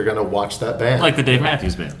of music are going to watch that band, like the Dave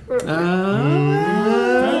Matthews Band.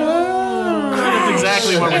 That's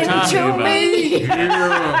exactly what we're talking about.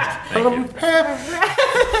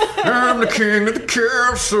 I'm the king of the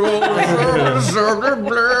castle.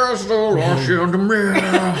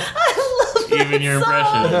 Even your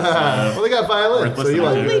impressions. Well, they got violin, so you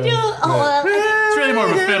like it. They do. It's really more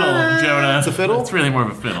of a fiddle, Jonah. It's a fiddle? It's really more of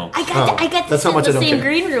a fiddle. I got to sit in the same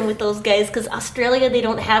green room with those guys because Australia, they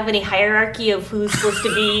don't have any hierarchy of who's supposed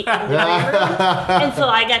to be in the green room. And so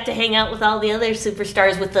I got to hang out with all the other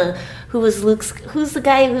superstars who's the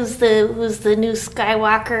guy who's the new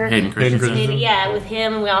Skywalker? Hayden Christensen. Yeah, with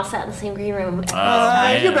him, and we all sat in the same green room.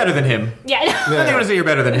 You're better than him. Yeah. I think I want to say you're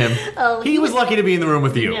better than him. He was lucky to be in the room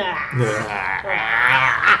with you.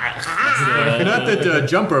 Not that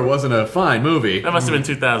Jumper wasn't a fine movie. That must have been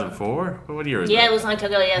 2004. What year was it? Yeah, it was on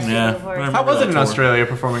Tokyo. Yeah, How was it in Australia,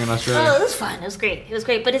 performing in Australia? Oh, it was fun. It was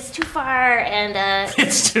great. But it's too far, and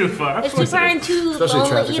it's too far. It's too far and too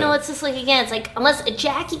lonely. It's just like, again, it's like, unless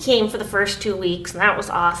Jackie came for the first 2 weeks, and that was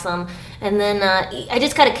awesome. And then I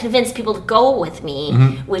just got to convince people to go with me,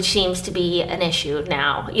 which seems to be an issue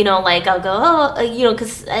now. Like I'll go,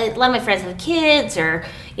 because a lot of my friends have kids or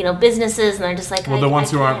businesses, and they're just like, well, the ones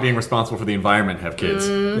who aren't being responsible for the environment have kids.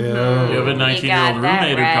 You have a 19-year-old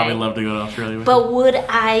roommate who'd probably love to go to Australia with you. But would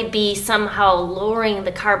I be somehow lowering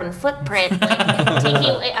the carbon footprint?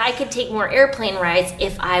 I could take more airplane rides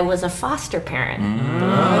if I was a foster parent.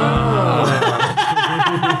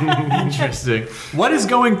 Interesting. What is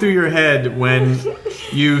going through your head when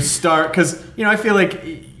you start? Because I feel like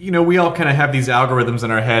we all kind of have these algorithms in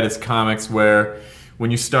our head as comics where when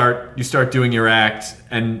you start doing your act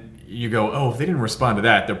and you go, oh, if they didn't respond to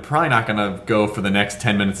that, they're probably not going to go for the next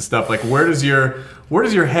 10 minutes of stuff. Like, where does your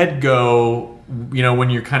head go, when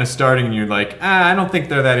you're kind of starting and you're like, I don't think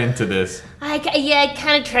they're that into this? I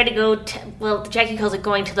kind of try to go, Jackie calls it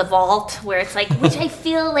going to the vault, where it's like, which I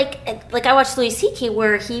feel like I watched Louis C.K.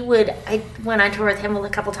 where I went on tour with him a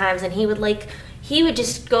couple times, and he would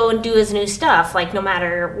just go and do his new stuff, like, no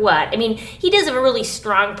matter what. I mean, he does have a really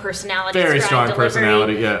strong personality. Very strong delivery.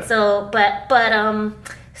 Personality, yeah. So,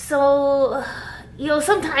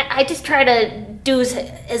 sometimes I just try to do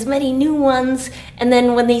as many new ones, and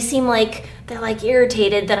then when they seem like they're like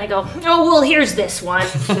irritated, then I go, oh, well, here's this one.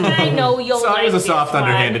 I know you'll like it was a soft, one.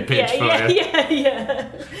 underhanded pitch for you. Yeah.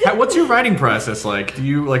 What's your writing process like? Do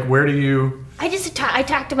you, where do you... I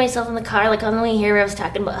talk to myself in the car, like on the way here I was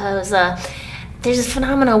talking about, there's this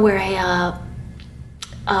phenomenon where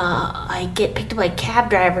I get picked up by a cab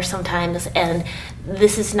driver sometimes, and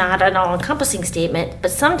this is not an all-encompassing statement,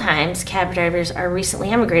 but sometimes cab drivers are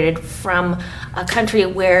recently emigrated from a country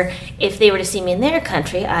where if they were to see me in their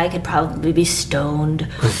country, I could probably be stoned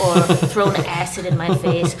or thrown acid in my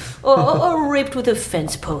face or raped with a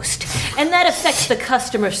fence post. And that affects the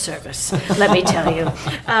customer service, let me tell you.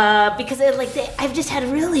 Because I've just had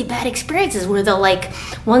really bad experiences where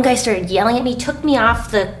one guy started yelling at me, took me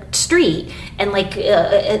off the street and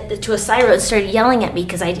to a side road, started yelling at me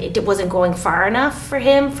because it wasn't going far enough for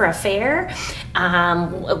him for a fare.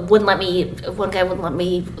 One guy wouldn't let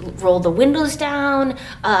me roll the windows down.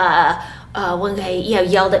 One guy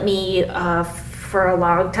yelled at me for a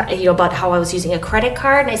long time, about how I was using a credit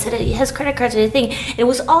card, and I said it has credit cards and everything. And it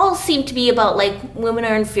was all seemed to be about women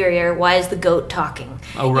are inferior. Why is the goat talking?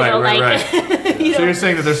 Oh, right. So you're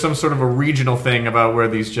saying that there's some sort of a regional thing about where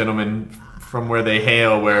these gentlemen from where they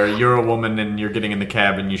hail, where you're a woman and you're getting in the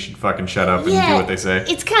cab and you should fucking shut up and do what they say.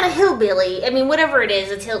 It's kind of hillbilly. I mean, whatever it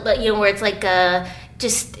is, it's but where it's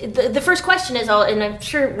just the first question is all, and I'm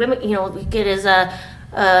sure women, we get is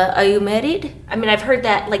are you married? I mean, I've heard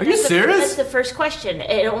that. Are you serious? That's the first question.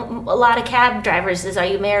 A lot of cab drivers is, are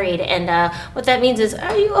you married? And what that means is,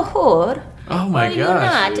 are you a whore? Oh my gosh. You're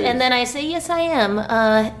not. And then I say, yes, I am.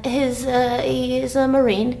 He is a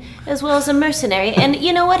Marine as well as a mercenary. And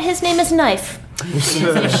you know what? His name is Knife. He's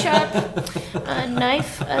a sharp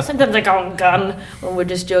knife. Sometimes I call him gun when we're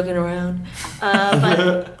just joking around.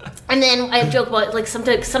 And then I joke about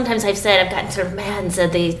sometimes I've gotten sort of mad and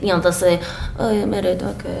said they'll say, oh, you're married,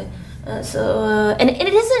 okay. And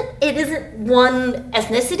it isn't one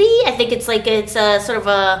ethnicity. I think it's sort of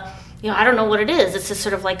a, I don't know what it is. It's just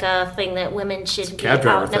sort of like a thing that women should be out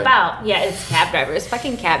and about. Yeah, it's cab drivers,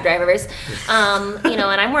 fucking cab drivers. And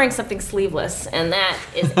I'm wearing something sleeveless, and that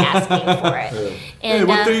is asking for it. And, hey,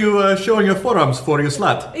 what are you showing your forearms for, you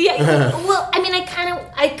slut? Yeah, well, I mean, I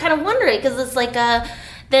kind of wonder it because it's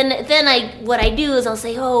then what I do is I'll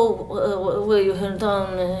say, oh, will you hold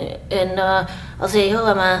on? And I'll say, oh,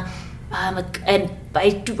 and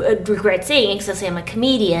I regret saying it because I say I'm a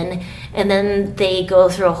comedian, and then they go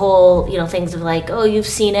through a whole, things of oh, you've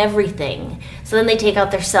seen everything. So then they take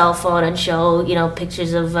out their cell phone and show,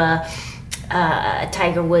 pictures of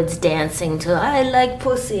Tiger Woods dancing to I like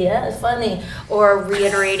pussy, funny, or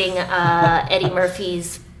reiterating Eddie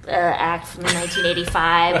Murphy's act from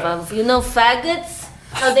 1985 of faggots,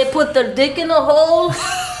 how they put their dick in a hole.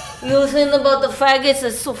 You think about the faggots?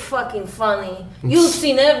 It's so fucking funny. You've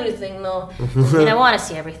seen everything, though. I mean, I want to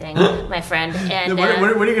see everything, my friend. And when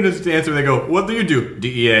are you going to answer? They go, "What do you do?"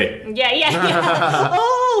 DEA. Yeah.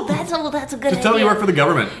 Oh, that's a good idea. Just tell me you work for the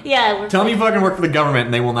government. Yeah. Tell me you fucking work for the government,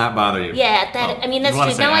 and they will not bother you. Yeah, that's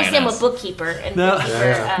true. Now I say I'm a bookkeeper. And no,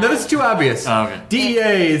 that's too obvious. Oh, okay.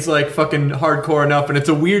 DEA is fucking hardcore enough, and it's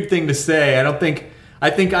a weird thing to say. I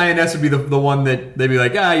think INS would be the one that they'd be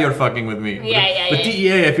like, you're fucking with me. But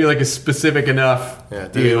DEA, I feel is specific enough. Yeah,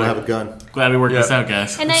 DEA will have a gun. Glad we worked this out,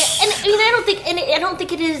 guys. And I don't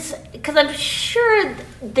think it is, because I'm sure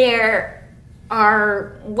there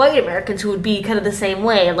are white Americans who would be kind of the same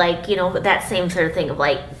way, that same sort of thing of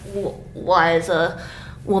why is a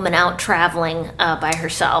woman out traveling by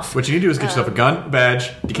herself? What you need to do is get yourself a gun, badge,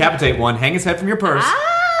 decapitate one, hang his head from your purse.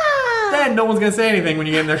 Then no one's gonna say anything when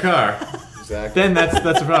you get in their car. Exactly. Then that's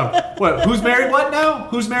the problem. What? Who's married? What now?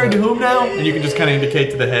 Who's married to whom now? And you can just kind of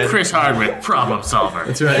indicate to the head. Chris Hardwick, problem solver.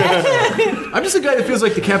 That's right. I'm just a guy that feels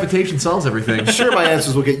like decapitation solves everything. I'm sure my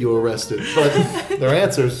answers will get you arrested, but they're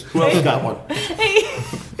answers. Who else got one?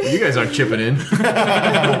 You guys aren't chipping in.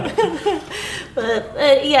 But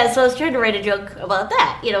so I was trying to write a joke about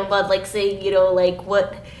that. About saying,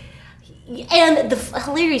 what. And the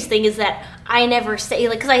hilarious thing is that I never say,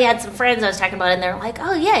 because I had some friends I was talking about, and they're like,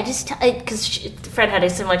 oh yeah, just, because the friend had a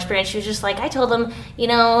similar experience. She was just like, I told them,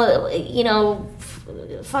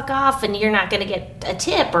 fuck off, and you're not going to get a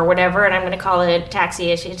tip or whatever, and I'm going to call it a taxi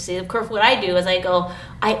agency. Of course, what I do is I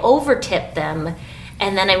over-tip them,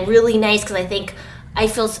 and then I'm really nice, because I think,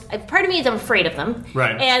 part of me is I'm afraid of them.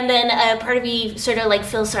 Right. And then part of me sort of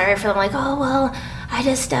feels sorry for them, oh, well, I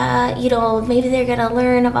just, maybe they're going to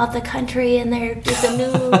learn about the country and it's a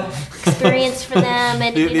new experience for them.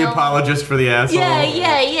 And the apologist for the asshole.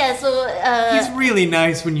 Yeah. So he's really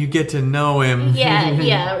nice when you get to know him.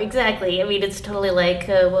 Yeah, exactly. I mean, it's totally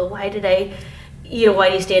well, why do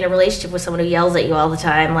you stay in a relationship with someone who yells at you all the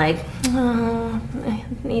time?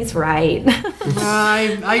 He's right.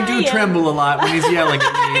 I do tremble a lot when he's yelling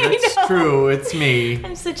at me. That's true. It's me.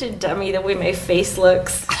 I'm such a dummy the way my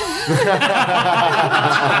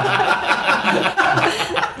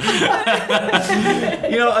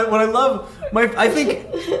You know what I love?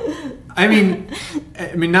 I mean,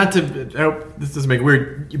 not to. I hope this doesn't make it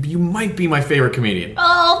weird. You might be my favorite comedian.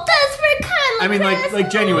 Oh, that's very kind. I mean, like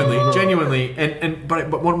genuinely,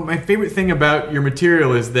 but one of my favorite thing about your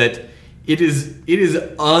material is that it is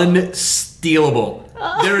unstealable.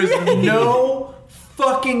 There is no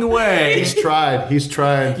fucking way. He's tried.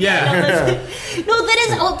 Yeah. No, that is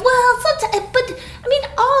sometimes, but I mean,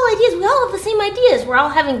 all ideas. We all have the same ideas. We're all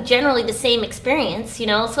having generally the same experience, you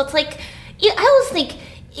know. So it's like, I always think,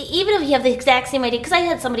 even if you have the exact same idea, because I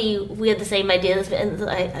had somebody, we had the same idea,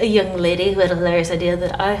 a young lady who had a hilarious idea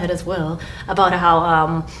that I had as well, about how,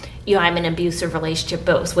 I'm in an abusive relationship,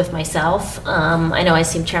 but it was with myself. I know I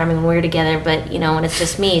seem charming when we're together, but, when it's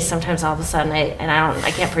just me, sometimes all of a sudden,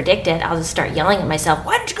 I can't predict it, I'll just start yelling at myself,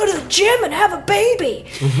 why don't you go to the gym and have a baby?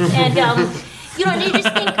 And, and you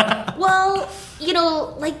just think, well,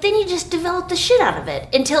 then you just develop the shit out of it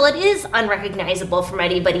until it is unrecognizable from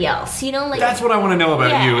anybody else. That's what I want to know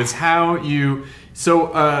about you is how you.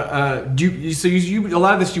 So, you a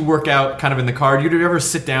lot of this you work out kind of in the car. Do you ever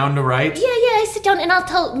sit down to write? Yeah, I sit down and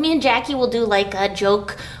me and Jackie will do like a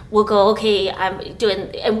joke. We'll go, okay, I'm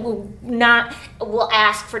doing, and we'll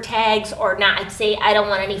ask for tags or not. I'd say, I don't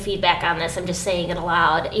want any feedback on this. I'm just saying it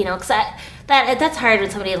aloud, because that's hard when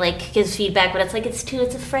somebody like gives feedback, but it's like, it's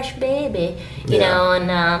a fresh baby, you know,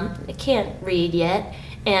 and I can't read yet.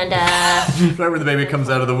 And right when the baby comes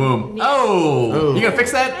out of the womb. Yeah. Oh, you gonna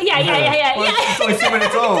fix that? Yeah. Well, it's only 2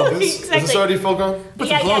 minutes old. Exactly. Is this already full grown? Put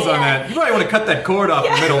some clothes on that. You probably want to cut that cord off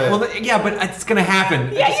the middle. Well, but it's gonna happen.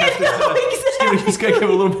 Exactly. You just gotta give it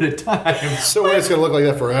a little bit of time. So it's gonna look like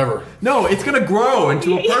that forever. No, it's gonna grow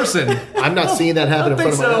into a person. I'm not seeing that happen in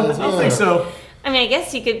front of my eyes. I don't think so. I mean, I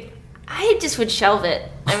guess you could. I just would shelve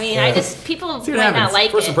it. I mean, people might not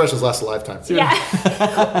like First it. impressions last a lifetime. Yeah.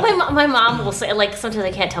 my mom will say, like, sometimes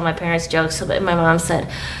I can't tell my parents jokes, so that my mom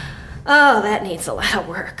said, oh, that needs a lot of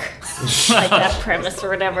work. Like that premise or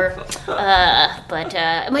whatever. But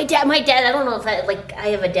my dad, I don't know if that, like, I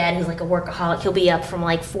have a dad who's like a workaholic. He'll be up from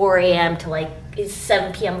like 4 a.m. to like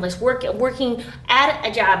 7 p.m. Like working at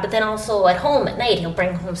a job, but then also at home at night. He'll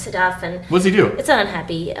bring home stuff. And what's he do? It's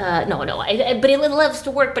unhappy. No. But he loves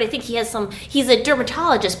to work. But I think he's a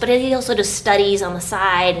dermatologist, but he also does studies on the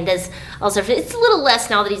side and does all sorts of. It's a little less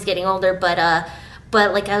now that he's getting older, but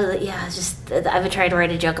like I've been trying to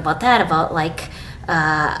write a joke about that, about like.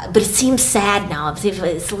 But it seems sad now. It's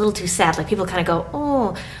a little too sad. Like people kind of go,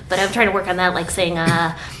 oh. But I'm trying to work on that, like saying,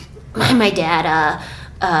 my dad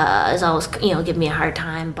is always, giving me a hard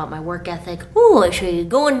time about my work ethic. Oh, is she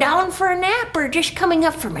going down for a nap or just coming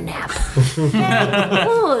up from a nap? Dad,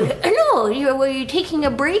 were you taking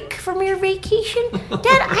a break from your vacation?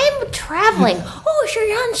 Dad, I'm traveling. Oh, so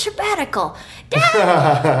you're on sabbatical. Dad,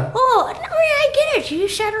 I get it. You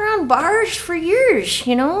sat around bars for years,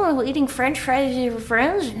 eating French fries with your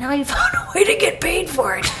friends, and now you found a way to get paid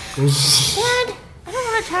for it. Dad, I don't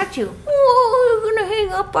want to talk to you. Oh, you're going to hang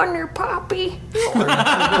up on your poppy? You don't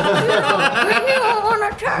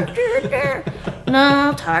want to talk to your dad? No,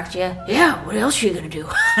 I'll talk to you. Yeah, what else are you going to do?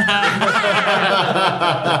 But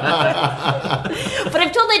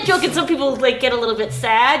I've told that joke and some people like get a little bit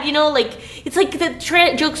sad, like it's like the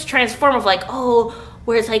jokes transform of like,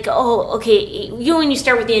 where it's like, okay, when you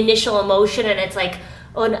start with the initial emotion and it's like,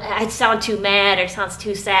 oh, I sound too mad or it sounds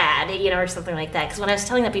too sad, or something like that. Because when I was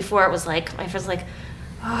telling that before, it was like, my friend's like,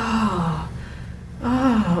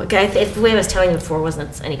 okay, the way I was telling it before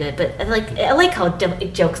wasn't any good, but I like how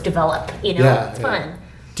jokes develop, it's fun.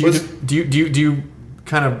 Do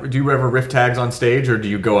you ever riff tags on stage, or do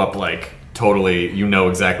you go up like totally,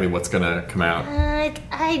 exactly what's gonna come out?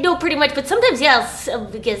 I know pretty much, but sometimes,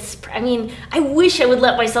 because, I mean, I wish I would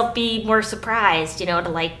let myself be more surprised, to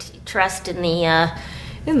like trust in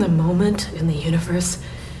the moment, in the universe,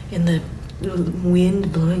 in the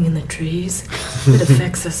wind blowing in the trees that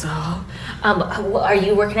affects us all. Are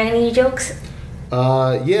you working on any jokes?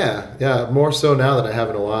 Yeah, more so now than I have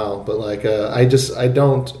in a while. But like, I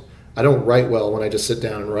don't write well when I just sit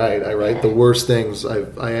down and write. I write the worst things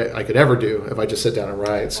I could ever do if I just sit down and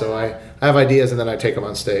write. So I have ideas and then I take them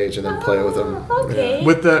on stage and then play with them. Okay.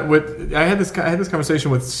 Yeah. I had this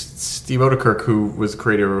conversation with Steve Odekirk, who was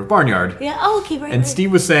creator of Barnyard. Yeah. Oh, okay. Right. And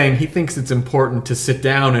Steve was saying he thinks it's important to sit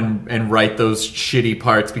down and write those shitty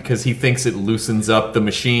parts because he thinks it loosens up the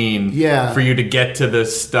machine. Yeah. For you to get to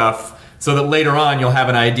this stuff, so that later on you'll have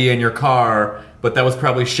an idea in your car but that was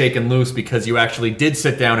probably shaken loose because you actually did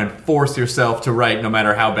sit down and force yourself to write no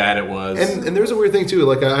matter how bad it was. And there's a weird thing too.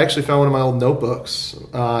 Like I actually found one of my old notebooks,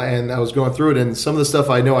 and I was going through it, and some of the stuff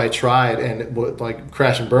I know I tried and it would like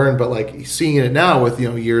crash and burn, but like seeing it now with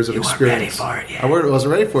years of experience, weren't ready for it yet. I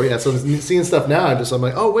wasn't ready for it yet. So seeing stuff now, I'm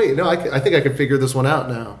like, oh wait, no, I think I can figure this one out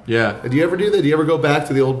now. Yeah. Do you ever do that? Do you ever go back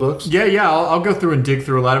to the old books? Yeah. I'll go through and dig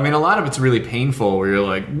through a lot. I mean, a lot of it's really painful where you're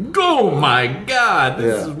like, oh my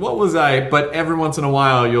God, what was I? But every once in a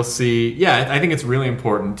while you'll see, I think it's really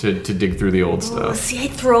important to dig through the old stuff. See, I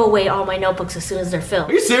throw away all my notebooks as soon as they're filled.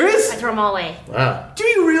 Are you serious? I throw them all away. Wow. Do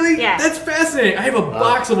you really? Yeah. That's fascinating. I have a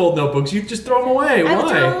box of old notebooks. You just throw them away. Why? I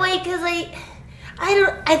throw them away because I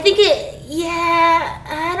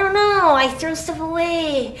don't know. I throw stuff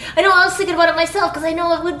away. I know I was thinking about it myself because I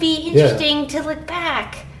know it would be interesting to look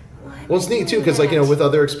back. Well, it's neat too because, like, with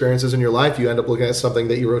other experiences in your life, you end up looking at something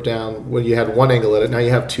that you wrote down when you had one angle at it. Now you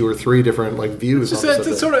have 2 or 3 different views.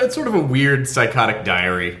 It's sort of a weird psychotic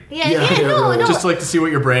diary. No. Just to see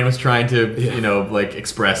what your brain was trying to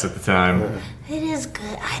express at the time. Yeah. It is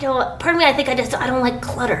good. Part of me, I think I don't like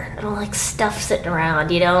clutter. I don't like stuff sitting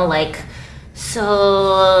around.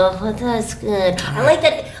 So that's good. I like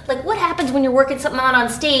that. Like, what happens when you're working something on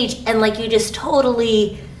stage and you just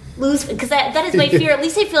totally lose, because that is my fear. At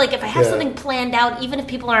least I feel like if I have something planned out, even if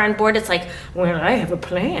people are on board, it's like, well, I have a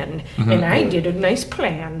plan, and I did a nice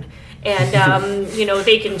plan, and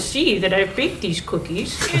they can see that I've baked these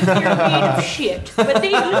cookies, and they're made of shit, but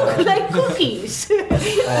they look like cookies.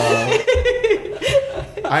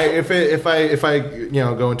 If I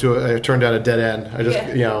go into turn down a dead end, I just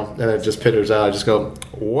and it just pitters out. I just go,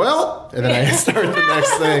 well, and then I start the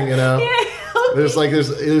next thing. There's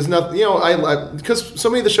nothing, because so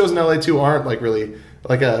many of the shows in LA too aren't really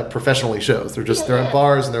professionally shows. They're at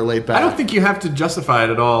bars and they're laid back. I don't think you have to justify it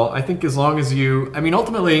at all. I think as long as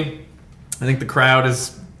ultimately, I think the crowd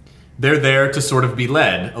they're there to sort of be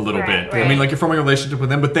led a little bit. Right. I mean, you're forming a relationship with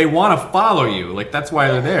them, but they want to follow you. That's why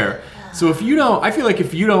they're there. So if you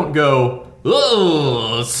don't go,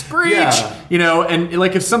 oh, screech, and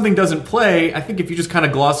if something doesn't play, I think if you just kind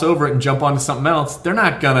of gloss over it and jump onto something else, they're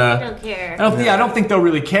not gonna. I don't care. I don't think they'll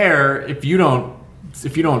really care if you don't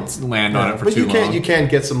land on it for too long. But you can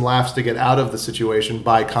get some laughs to get out of the situation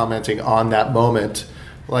by commenting on that moment.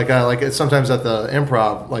 It's sometimes at the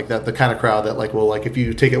improv, that the kind of crowd that if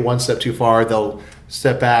you take it one step too far, they'll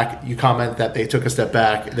step back. You comment that they took a step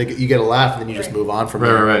back. You get a laugh, and then you just move on from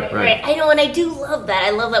there. Right. I know, and I do love that.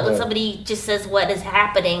 I love that when somebody just says what is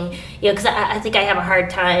happening. Because I think I have a hard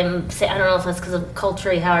time. I don't know if that's because of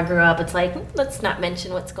culturally how I grew up. It's let's not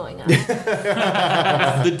mention what's going on.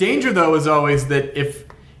 The danger, though, is always that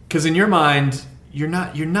because in your mind, you're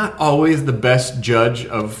not always the best judge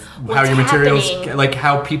of how your materials,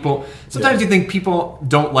 how people. Sometimes you think people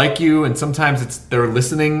don't like you, and sometimes it's they're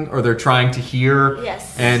listening or they're trying to hear.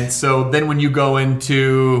 Yes. And so then when you go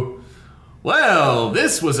into, well,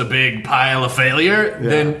 this was a big pile of failure,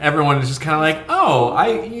 then everyone is just kind of like, oh,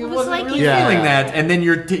 I wasn't really feeling that, and then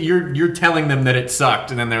you're telling them that it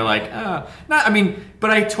sucked, and then they're like, but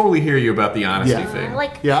I totally hear you about the honesty thing.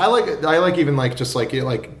 I like even just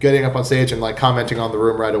getting up on stage and commenting on the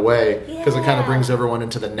room right away, because it kind of brings everyone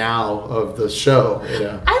into the now of the show.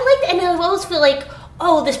 I like, and I always feel like,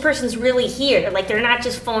 oh, this person's really here. They're not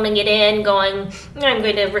just phoning it in, going, I'm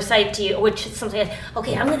going to recite to you, which is something.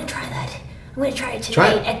 Okay, I'm going to try that. I'm going to try it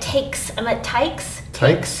tonight at Takes. I'm at Tykes.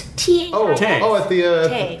 Tykes? T-A. Oh, at the...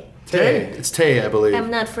 Tay. Tay. It's Tay, I believe. I'm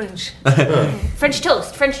not French. French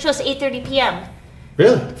Toast, 8:30 p.m.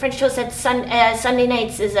 Really? French Toast at Sunday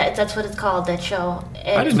nights. That's what it's called, that show.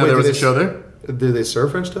 I didn't know there was a show there. Do they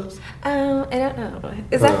serve French toast? I don't know.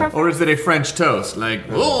 Is that from? Or is it a French toast? To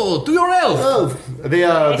your elf! Oh,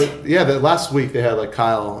 the last week they had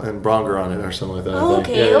Kyle and Bronger on it or something like that. Oh,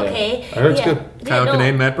 okay. I heard it's good. Kyle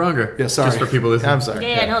Kinane, Matt Bronger. Yeah, sorry. Just for people listening. I'm sorry.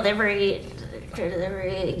 No, they're very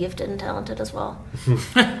gifted and talented as well.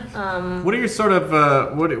 What are your sort of,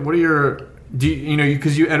 what are your...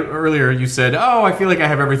 because earlier you said, oh, I feel like I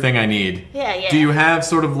have everything I need. Yeah. Do you have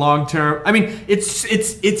sort of long-term... I mean,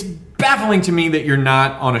 it's baffling to me that you're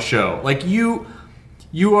not on a show. You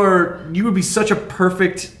would be such a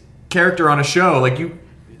perfect character on a show.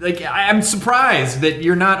 I'm surprised that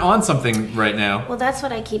you're not on something right now. Well, that's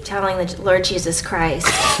what I keep telling the Lord Jesus Christ.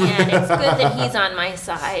 And it's good that he's on my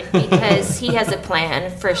side because he has a plan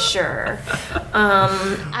for sure.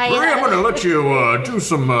 I'm going to let you do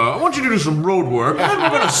some, I want you to do some road work, and then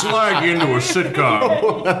we're going to slide you into a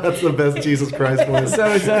sitcom. That's the best Jesus Christ voice. That's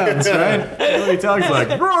how he sounds, right? That's what he talks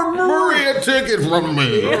like. Maria, take it from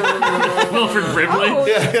me. Wilford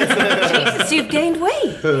Brimley. Jesus, you've gained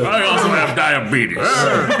weight. I also have diabetes.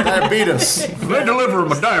 Diabetes. They deliver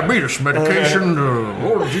my diabetes medication to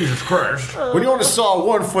Lord Jesus Christ. When you only saw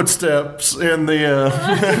one footsteps in the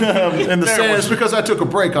sand, it's because I took a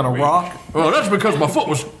break on a rock. Well, that's because my foot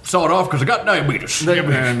was sawed off because I got diabetes.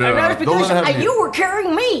 And that's because you were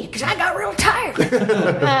carrying me because I got real tired.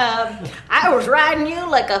 I was riding you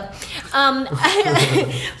like a.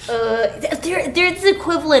 There's the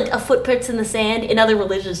equivalent of footprints in the sand in other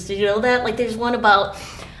religions. Did you know that? Like, there's one about.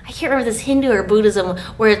 I can't remember this Hindu or Buddhism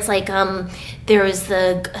where it's like there is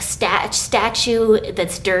the statue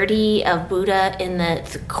that's dirty of Buddha in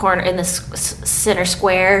the corner in the center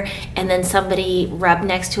square, and then somebody rubbed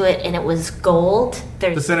next to it and it was gold.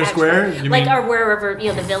 There's the center square, you mean? Or wherever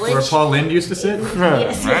the village where Paul Lynde used to sit.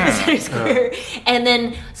 Yes, the center square, and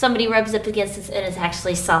then somebody rubs up against it and it's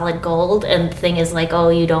actually solid gold. And the thing is like, oh,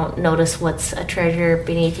 you don't notice what's a treasure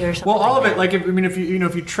beneath you or something. Well, all of it, like if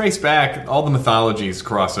you trace back, all the mythologies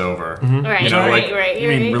cross over. Mm-hmm. Right, you know, right. You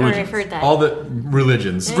mean religions? I've heard that. All the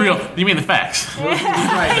religions. Real. You mean the facts? Right.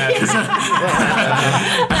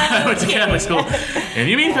 I went to Catholic school, and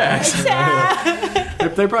you mean facts.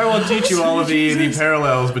 They probably won't teach you all of the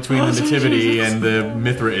parallels between the Nativity and the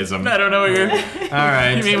Mithraism. I don't know what you're. All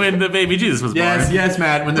right. You mean when the baby Jesus was born? Yes,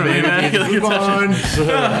 Matt. When the baby Jesus was born.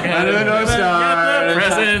 Under the North Star.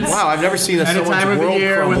 Presents. Wow, I've never seen at a time of the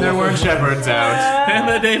year when there weren't shepherds out. And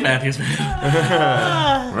the Dave Matthews Band.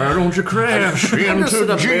 Why don't you crash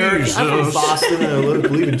into Jesus? I'm from Boston, and I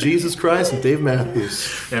believe in Jesus Christ and Dave Matthews.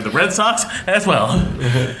 And the Red Sox as well.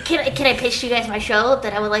 Can I pitch you guys my show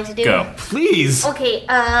that I would like to do? Go. Please. Okay.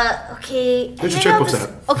 Where's your checkbooks at?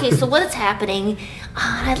 Okay, so what's happening?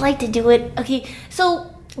 I'd like to do it. Okay,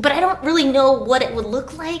 so, but I don't really know what it would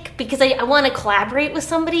look like because I want to collaborate with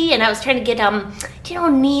somebody, and I was trying to get do you know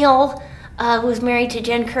Neil? Who's married to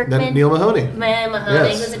Jen Kirkman? Neil Mahoney. Mahoney,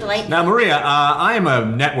 Yes. who's a delight. Now, Maria, I am a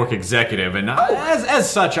network executive, and as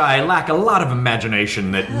such, I lack a lot of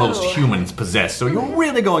imagination that most humans possess, so you're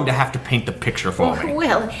really going to have to paint the picture for me.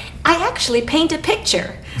 Well, I actually paint a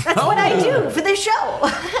picture. That's what I do for the show.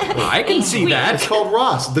 Well, I can see It's that. called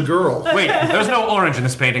Ross, the girl. Wait, there's no orange in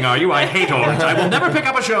this painting, are you? I hate orange. I will never pick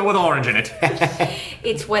up a show with orange in it.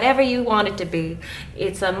 It's whatever you want it to be.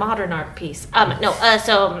 It's a modern art piece. So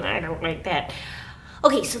I don't like that.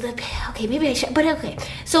 Okay, so maybe I should, but okay.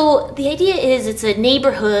 So the idea is it's a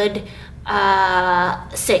neighborhood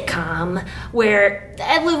sitcom where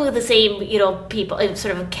I live with the same, people,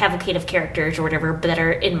 sort of a cavalcade of characters or whatever that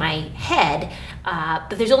are in my head.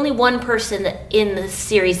 But there's only one person in the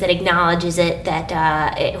series that acknowledges it,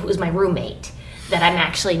 who's my roommate. That I'm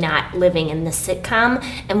actually not living in this sitcom,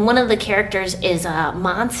 and one of the characters is a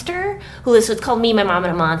monster so it's called Me, My Mom,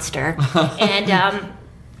 and a Monster, and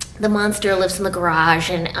the monster lives in the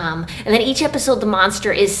garage, and then each episode the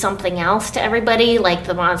monster is something else to everybody. Like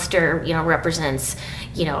the monster, represents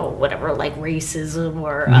whatever, like racism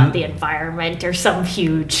or the environment or some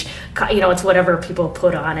huge, it's whatever people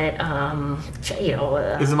put on it.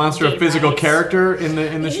 Is the monster a physical character in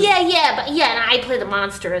the show? Yeah, and I play the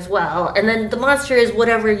monster as well. And then the monster is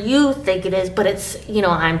whatever you think it is, but it's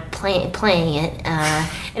I'm playing it, and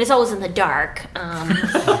it's always in the dark. And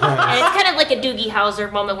it's kind of like a Doogie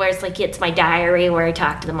Howser moment where it's like it's my diary where I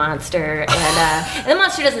talk to the monster, and the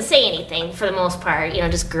monster doesn't say anything for the most part,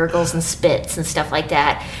 just gurgles and spits and stuff like that.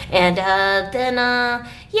 And then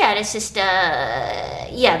it's just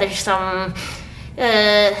there's some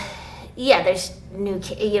there's new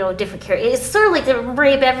different characters. It's sort of like the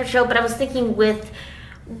Maria Bamford show, but I was thinking with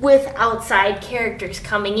outside characters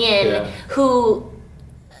coming in who.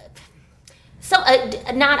 So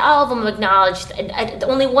not all of them acknowledged.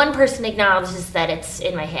 Only one person acknowledges that it's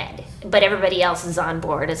in my head, but everybody else is on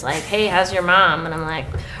board. It's like, hey, how's your mom? And I'm like,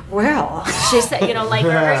 well, she said, like.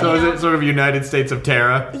 So is it sort of United States of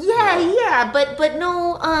Terra? Yeah, but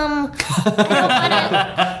no. I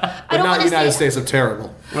don't want to United States of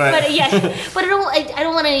Terrible. Right. But I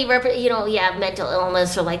don't want any mental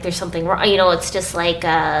illness or like there's something wrong. It's just like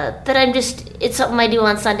that. It's something I do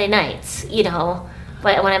on Sunday nights.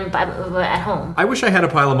 But when I'm at home. I wish I had a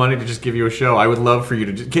pile of money to just give you a show. I would love for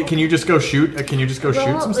you to. Can you just go shoot? Shoot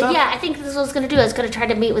some stuff? Yeah, I think this is what I was going to do. I was going to try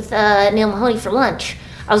to meet with Neil Mahoney for lunch.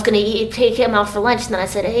 I was going to take him out for lunch, and then I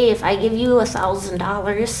said, hey, if I give you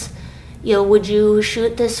 $1,000, would you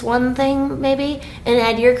shoot this one thing maybe and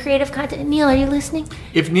add your creative content? Neil, are you listening?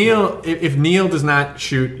 If Neil does not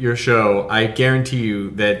shoot your show, I guarantee you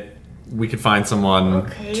that we could find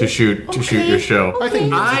someone to shoot your show. I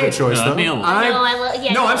think Neil's a good choice, though. Neil.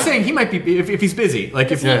 I'm saying he might be if he's busy.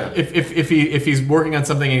 Like if he's working on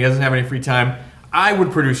something and he doesn't have any free time, I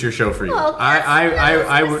would produce your show for you. Well,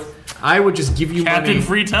 I would. I would just give you Captain money.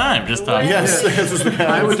 Free Time, just talking. Yes.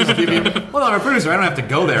 I would just give you. Well, I'm a producer. I don't have to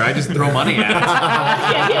go there. I just throw money at it.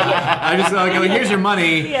 I just go, here's your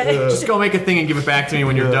money. Just go make a thing and give it back to me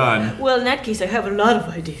when you're done. Well, in that case, I have a lot of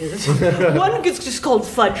ideas. One is just called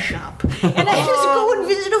Fudge Shop. And I just go and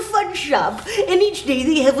visit a fudge shop. And each day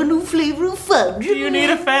they have a new flavor of fudge. Do you need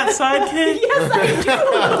a fat sidekick? Yes, I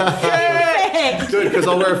do. Good, because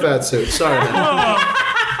I'll wear a fat suit. Sorry, man.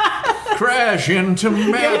 Crash into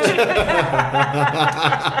Matt.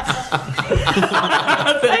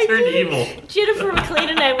 That turned evil. Jennifer McLean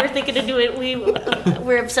and I were thinking of doing.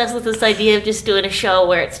 We're obsessed with this idea of just doing a show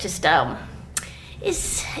where it's just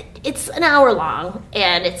it's an hour long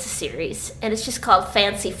and it's a series and it's just called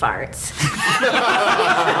Fancy Farts.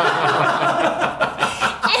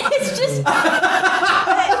 And it's just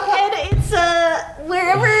and it's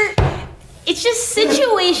wherever it's just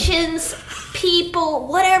situations, people,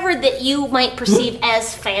 whatever that you might perceive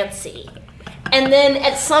as fancy. And then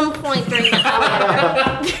at some point during the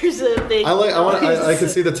hour, there's a big. I can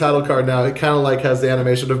see the title card now. It kind of like has the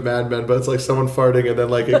animation of Mad Men, but it's like someone farting, and then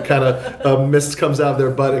like it kind of mist comes out of their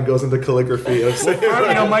butt and goes into calligraphy.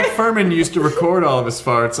 Mike Furman used to record all of his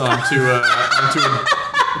farts onto a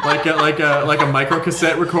micro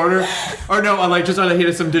cassette recorder, or no, just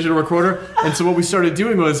on some digital recorder. And so what we started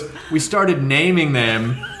doing was we started naming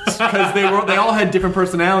them. Because they all had different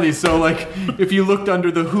personalities. So like, if you looked under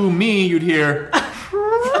the Who Me, you'd hear,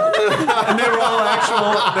 and they were all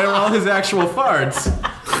his actual farts.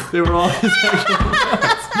 They were all his actual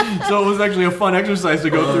farts. So it was actually a fun exercise to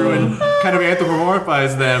go through and kind of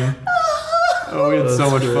anthropomorphize them. Oh, we had so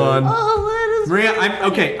much fun. Maria,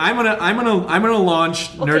 I'm gonna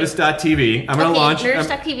launch Nerdist.tv. I'm gonna launch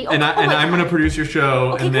Nerdist.tv. and I'm gonna produce your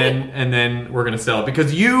show, and then we're gonna sell it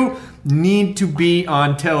because you need to be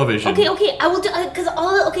on television. Okay, I will do because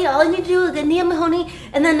all I need to do is Neil Mahoney,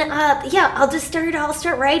 and then I'll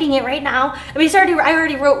start writing it right now. I mean, I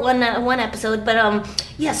already wrote one episode, but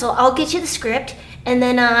so I'll get you the script, and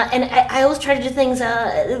then and I always try to do things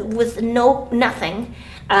with nothing.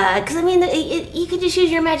 Because I mean, you could just use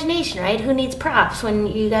your imagination, right? Who needs props when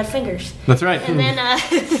you got fingers? That's right. And then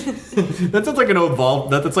that sounds like an old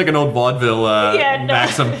That's like an old vaudeville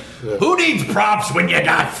maxim. Yeah. Who needs props when you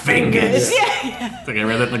got fingers? Yeah. It's like I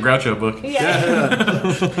read that in the Groucho book.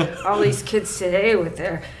 Yeah. All these kids today with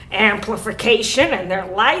their amplification and their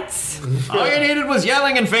lights. All you needed was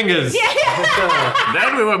yelling and fingers. Yeah.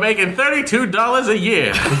 Then we were making $32 a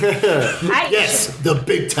year. Yes, the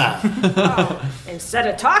big time. Instead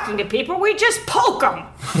of talking to people, we just poke them.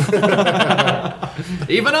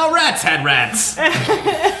 Even our rats had rats.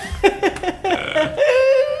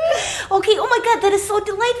 Okay, oh my God, that is so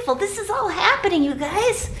delightful. This is all happening, you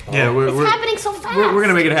guys. Yeah, it's happening so fast. We're going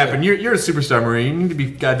to make it happen. You're a superstar, Marie. You need to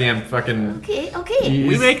be goddamn fucking... Okay.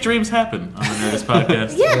 We make dreams happen on the Nerdist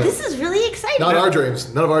podcast. Yeah, this is really exciting. Not our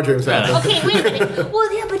dreams. None of our dreams happen. Okay, wait a minute.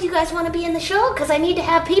 Well, yeah, but you guys want to be in the show? Because I need to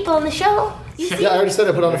have people in the show. You see? Yeah, I already said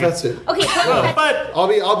I put on a fat suit. Okay, but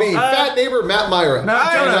I'll be fat neighbor Matt Myra.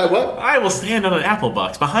 Jonah, I will stand on an apple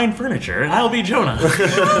box behind furniture, and I'll be Jonah.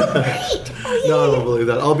 Great. Oh, yeah. No, I don't believe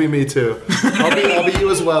that. I'll be me too. I'll be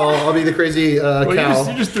you as well. I'll be the crazy cow.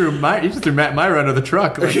 You just threw Matt Myra under the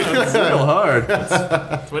truck. Like, that's real hard.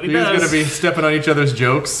 That's what he does. He's going to be stepping on each other's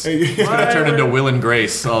jokes. It's going to turn into Will and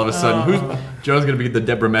Grace all of a sudden. Joe's going to be the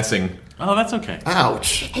Deborah Messing. Oh, that's okay.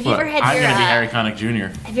 Ouch. Have you ever had I'm going to be Harry Connick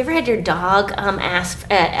Jr. Have you ever had your dog ask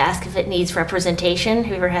if it needs representation?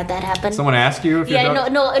 Have you ever had that happen? Someone ask you if your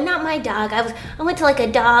dog... No, not my dog. I went to like a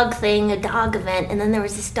dog event, and then there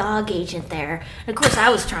was this dog agent there. And of course, I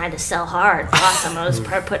was trying to sell hard. Awesome. I was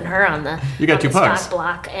putting her on the You got two pugs. stock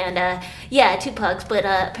block. And 2 pugs, but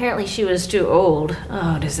apparently she was too old.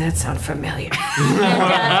 Oh, does that sound familiar?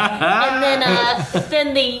 and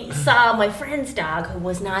then they saw my friend's dog, who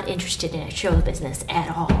was not interested in show business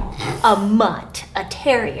at all. A mutt, a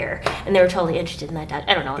terrier, and they were totally interested in that dog.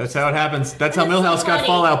 I don't know. That's how it happens. That's how Milhouse got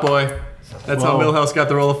Fallout Boy. That's how Milhouse got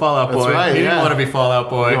the role of Fallout Boy. That's right, He didn't want to be Fallout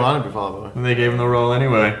Boy. He didn't want to be Fallout Boy. And they gave him the role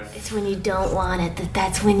anyway. It's when you don't want it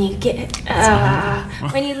that's when you get it.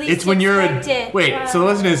 When you least It's when you're expect it. Wait, so the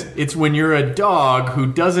lesson is, it's when you're a dog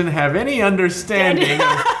who doesn't have any understanding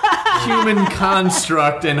of human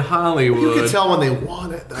construct in Hollywood. You can tell when they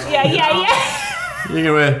want it, though. Yeah. You're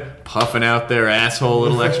going to puffing out their asshole a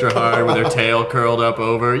little extra hard with their tail curled up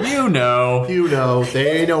over. You know.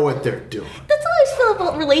 They know what they're doing. That's how I feel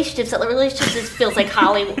about relationships. Relationships just feels like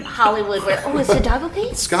Hollywood where, is the dog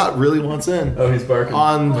okay? Scott really wants in. Oh, he's barking.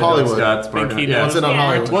 On Hollywood. Scott's barking. He wants in on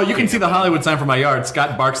Hollywood. Well, you can see the Hollywood sign from my yard.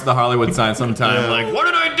 Scott barks at the Hollywood sign sometime. Like, what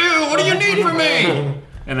did I do? What do you need from me?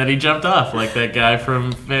 And then he jumped off like that guy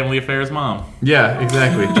from Family Affairs mom. Yeah,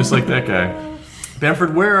 exactly. Just like that guy.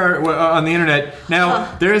 Bamford, where on the internet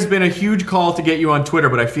now? There has been a huge call to get you on Twitter,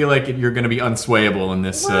 but I feel like you're going to be unswayable in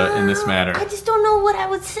this matter. I just don't know what I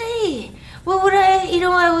would say. What would I?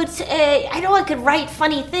 I would say. I know I could write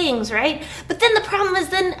funny things, right? But then the problem is,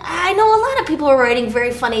 then I know a lot of people are writing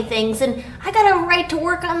very funny things, and I got a right to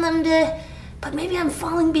work on them But maybe I'm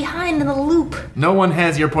falling behind in the loop. No one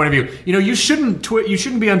has your point of view. You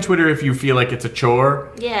shouldn't be on Twitter if you feel like it's a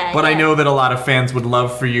chore. Yeah. But I know that a lot of fans would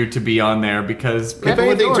love for you to be on there because people if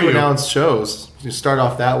anything, adore to you. announce shows, you start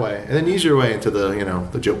off that way, and then ease your way into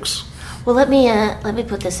the jokes. Well, let me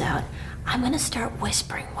put this out. I'm gonna start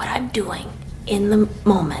whispering what I'm doing in the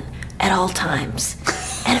moment at all times,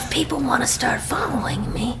 and if people want to start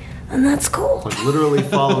following me, then that's cool. Like literally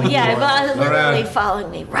following you. Yeah, literally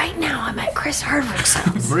following me. Right now, I'm at Chris Hardwick's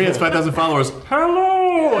house. Maria has 5,000 followers.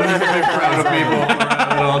 Hello! And he's a big crowd of people around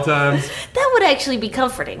at all times. That would actually be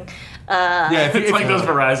comforting. Yeah, It's like those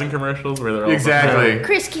Verizon commercials where they're all exactly.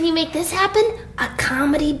 Chris, can you make this happen? A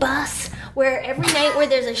comedy bus where every night where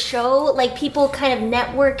there's a show, like people kind of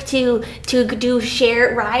network to do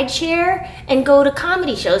ride share and go to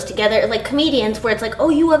comedy shows together, like comedians, where it's like, oh,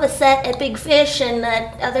 you have a set at Big Fish and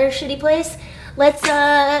that other shitty place. Let's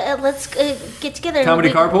get together. Comedy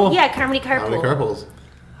carpool? Yeah, comedy carpool. Comedy carpools.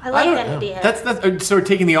 I like that idea. That's so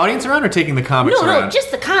taking the audience around or taking the comics around? No, just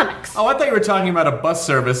the comics. Oh, I thought you were talking about a bus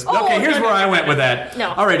service. Okay, here's where I went with that.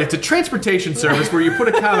 No. All right, it's a transportation service where you put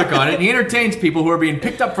a comic on it and he entertains people who are being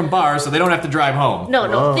picked up from bars so they don't have to drive home.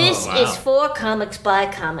 No, this is for comics by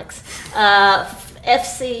comics.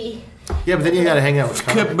 FC. Yeah, but then you got to hang out with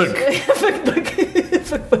comics.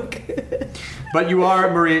 But you are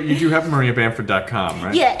Maria. You do have MariaBamford.com,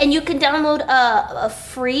 right? Yeah, and you can download a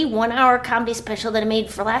free 1-hour comedy special that I made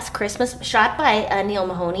for last Christmas, shot by Neil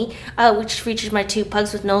Mahoney, which features my 2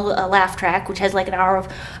 pugs with no laugh track, which has like an hour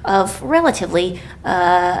of relatively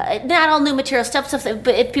not all new material stuff,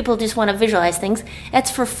 but if people just want to visualize things, that's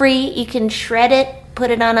for free. You can shred it,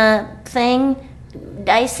 put it on a thing,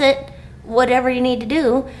 dice it, whatever you need to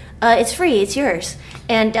do. It's free. It's yours,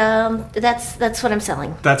 and that's what I'm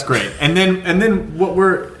selling. That's great. And then what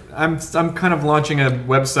I'm kind of launching a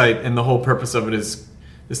website, and the whole purpose of it is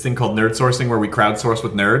this thing called nerd sourcing, where we crowdsource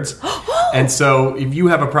with nerds. And so if you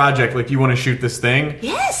have a project, like you want to shoot this thing,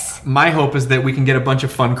 yes, my hope is that we can get a bunch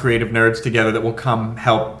of fun, creative nerds together that will come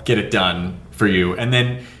help get it done for you, and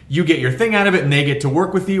then you get your thing out of it, and they get to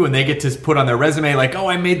work with you, and they get to put on their resume like, "Oh,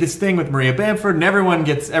 I made this thing with Maria Bamford," and everyone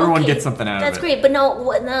gets something out of it. That's great, but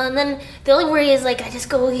no, and then the only worry is like I just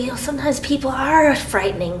go, sometimes people are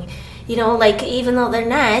frightening. Like even though they're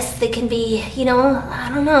nice, they can be, I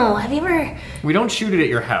don't know. Have you ever? We don't shoot it at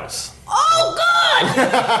your house. Oh, God!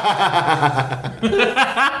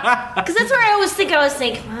 Because that's where I always think,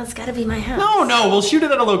 well, it's got to be my house. No, we'll shoot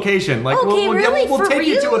it at a location. Like Okay, we'll take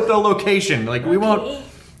you to the location. Like we won't.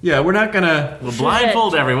 Yeah, we're not gonna. We'll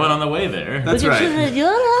blindfold everyone on the way there. That's right. We'll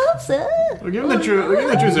give them the truth. We'll give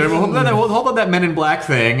them the truth. We'll hold up that Men in Black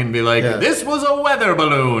thing and be like, "This was a weather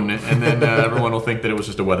balloon," and then everyone will think that it was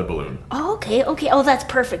just a weather balloon. Oh, okay. Oh, that's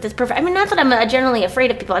perfect. I mean, not that I'm generally afraid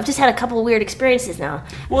of people. I've just had a couple of weird experiences now.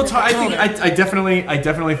 Well, it's hard. I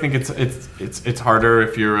definitely think it's harder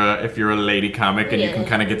if you're a lady comic and you can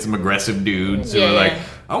kind of get some aggressive dudes who are like,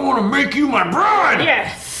 "I want to make you my bride."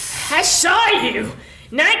 Yeah, I saw you.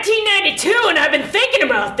 1992, and I've been thinking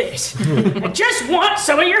about this. I just want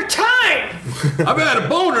some of your time. I've had a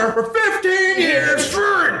boner for 15 years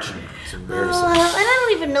straight. It's embarrassing. And I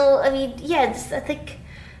don't even know. I mean, I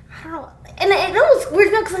don't know. And it was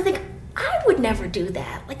weird because I think I would never do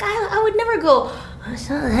that. Like, I would never go, I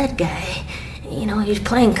saw that guy. He was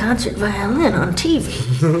playing concert violin on TV.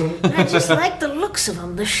 And I just like the looks of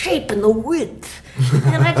him, the shape and the width.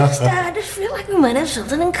 And I just feel like we might have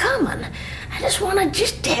something in common. I just want to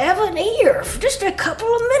just have an ear for just a couple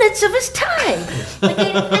of minutes of his time. Like,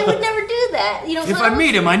 I would never do that. If I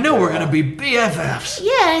meet him, I know we're going to be BFFs.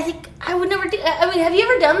 Yeah, I think I would never do. I mean, have you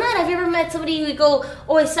ever done that? Have you ever met somebody who you go,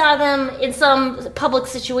 oh, I saw them in some public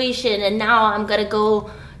situation, and now I'm going to go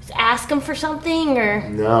ask them for something? Or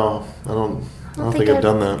No, I don't think I've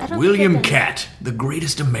done that. William Catt, the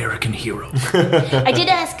greatest American hero. I did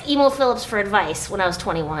ask Emo Phillips for advice when I was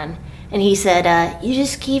 21, and he said, you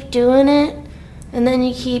just keep doing it, and then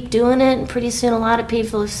you keep doing it, and pretty soon a lot of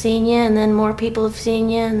people have seen you, and then more people have seen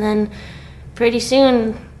you, and then pretty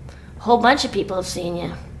soon a whole bunch of people have seen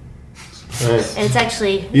you. Nice. And it's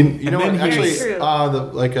actually You know what? then Actually, True.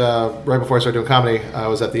 right before I started doing comedy, I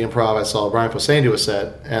was at the Improv. I saw Brian Posehn do a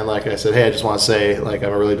set, and like I said, hey, I just want to say, like,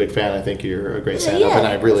 I'm a really big fan. I think you're a great stand-up, Yeah, and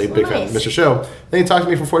I'm really so big fan of nice. Mr. Show. Then he talked to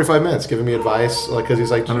me for 45 minutes, giving me advice, like, because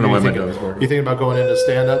he's like, I don't know why my dog is barking. You thinking about going into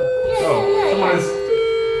stand-up?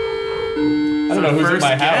 I don't know who's in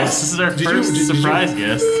my house. This is our first surprise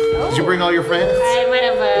guest. Did you bring all your friends? I might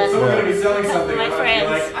have Someone's going to be selling something. my I'm gonna be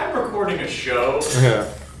friends. like, I'm recording a show. Yeah.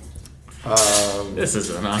 This is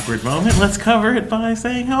an awkward moment. Let's cover it by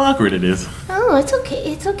saying how awkward it is. Oh, it's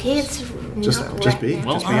okay. It's okay. It's Just be.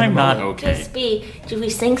 Well, Just be in the I'm not moment. okay. Just be. Do we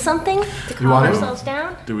sing something to calm want to? ourselves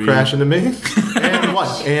down? Do we Crash into me. And a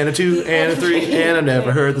 1, and a 2, and a 3, and I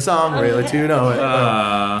never heard the song really to know it.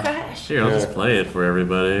 Crash. Here, I'll just play it for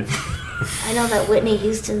everybody. I know that Whitney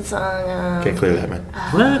Houston song. Can't clear that, man.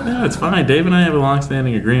 What? No, it's fine. Dave and I have a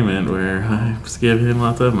long-standing agreement where I just give him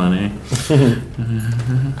lots of money.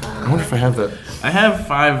 I wonder if I have that. I have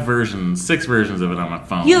 6 versions of it on my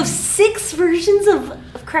phone. You have 6 versions of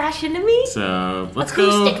Crash Into Me? So let's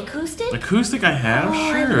Acoustic, go. acoustic? Acoustic, I have. Oh,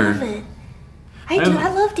 sure. I love it. I do. I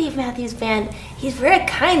love Dave Matthews Band. He's very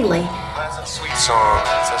kindly. It's a sweet song.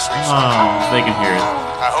 It's a sweet song. Oh, they can hear it.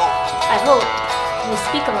 I I hope. We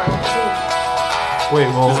speak along it too. Wait,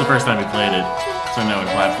 This is the well, first time we played it, so now we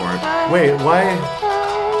clap for it. wait, why?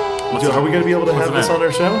 What's Are we going to be able to what's have the this matter? on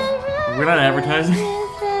our show? We're not advertising.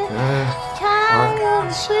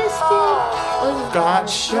 Got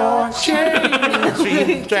your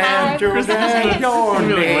change, trying to get your What you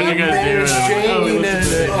guys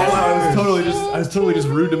doing? I was totally just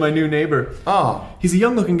rude to my new neighbor. Oh, He's a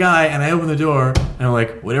young-looking guy, and I open the door, and I'm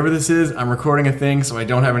like, whatever this is, I'm recording a thing, so I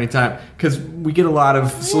don't have any time. Because we get a lot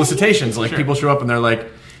of solicitations. Like, people show up, and they're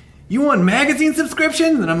like, you want magazine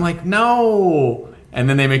subscriptions? And I'm like, no. And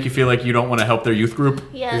then they make you feel like you don't want to help their youth group.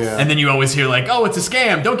 Yes. Yeah. And then you always hear like, oh, it's a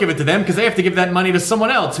scam. Don't give it to them because they have to give that money to someone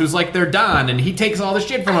else who's like their Don, and he takes all the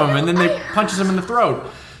shit from them, and then they punches him in the throat.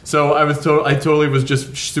 So I totally was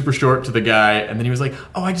just super short to the guy, and then he was like,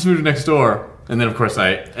 oh, I just moved next door. And then, of course,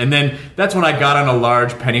 and then that's when I got on a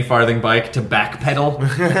large penny farthing bike to backpedal.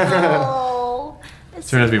 Oh.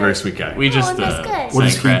 Turned out to be a very sweet guy. We just that's good. sang What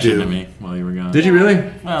does he Crash do? Into Me while you were gone. Did you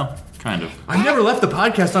really? Well, kind of. I never left the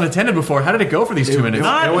podcast unattended before. How did it go for these 2 minutes?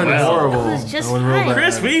 It went well. horrible. It was just It went real fine. bad.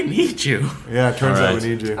 Chris, we need you. Yeah, it turns All out right. we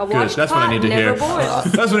need you. I Good. watched That's what I pot, need to never hear. boiled.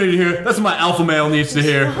 That's what I need to hear. That's what my alpha male needs to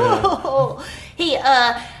hear. Oh. Hey,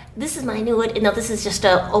 this is my new, no, this is just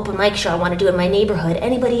a open mic show I want to do in my neighborhood.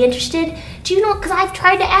 Anybody interested? Do you know, because I've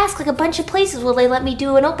tried to ask like a bunch of places, will they let me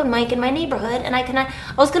do an open mic in my neighborhood? And I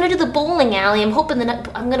was going to do the bowling alley. I'm hoping that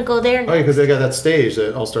I'm going to go there. Oh, yeah, because they got that stage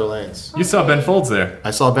at All Star Lanes. You saw Ben Folds there.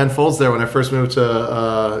 I saw Ben Folds there when I first moved to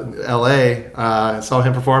L.A. I saw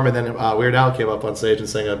him perform, and then Weird Al came up on stage and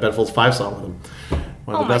sang a Ben Folds 5 song with him.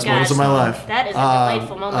 One of Oh the best my moments of gosh. my life. That is a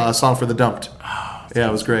delightful moment. Song for the Dumped. Yeah,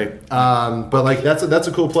 it was great. But like that's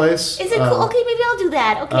a cool place. Is it cool? Okay, maybe I'll do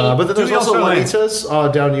that. Okay. But then Do there's the also All-Star Lanes.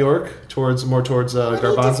 Lanitas down New York, more towards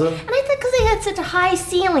Garbanzo. And I thought because they had such a high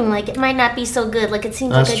ceiling, like it might not be so good. Like it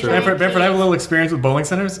seems That's like a true. giant Benford, I have a cave. little experience with bowling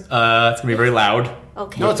centers. It's gonna be very loud.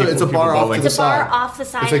 Okay. No, it's a People bar off to bowling. the It's a bar side. off the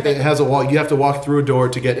side It's like of it. it has a wall. You have to walk through a door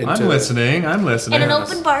to get into. I'm listening. And an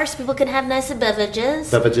open bar so people can have nice beverages.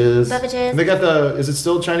 Beverages. Beverages. And they got the. Is it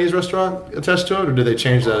still a Chinese restaurant attached to it, or did they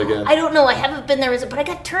change that again? I don't know. I haven't been there, but I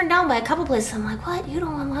got turned down by a couple places. I'm like, what? You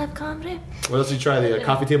don't want live comedy? What else did you try? The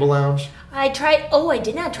coffee table lounge. I tried. Oh, I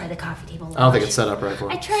did not try the coffee table. I don't think it's set up right for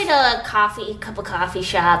I it. tried a couple coffee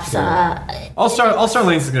shops. All Star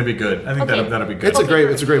Lanes is gonna be good. I think Okay. that'll be good.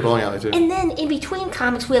 It's a great bowling alley too. And then in between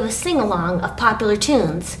comics, we have a sing along of popular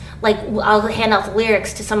tunes. Like I'll hand out the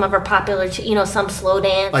lyrics to some of our popular, some slow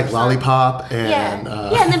dance, Like or some- Lollipop and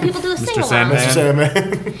yeah, and then people do a sing along. Sandman. Mr.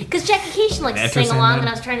 Sandman. Because Jackie Cation likes to Enter sing along, Sandman. and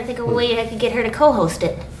I was trying to think of a way I could get her to co-host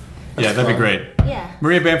it. Yeah, that'd be great. Yeah,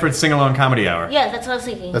 Maria Bamford's Sing Along Comedy Hour. yeah, that's what I was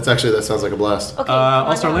thinking. that sounds like a blast. Okay,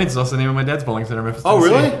 All Star Lanes is also the name of my dad's bowling center in Memphis. Oh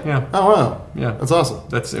really? Tennessee. Yeah. Oh wow. Yeah. That's awesome.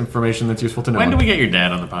 That's information that's useful to know. When do we get your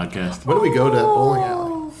dad on the podcast? When do we go to that bowling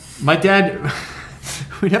alley? My dad.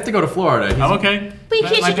 We'd have to go to Florida. He's- Oh, okay. But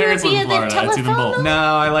can't My you do it parents live in via the Florida. I'd see them telephone? both. No,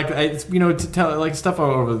 I like to tell like stuff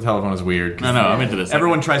over the telephone is weird. 'cause No, I'm into this.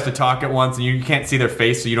 Everyone tries to talk at once, and you can't see their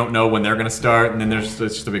face, so you don't know when they're going to start, and then it's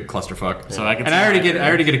just a big clusterfuck. So I can and see I already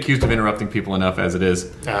that. get accused of interrupting people enough as it is.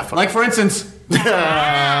 Ah, fuck. Like for instance,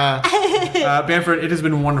 Bamford, it has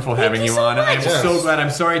been wonderful having you you so on. I'm much. so glad.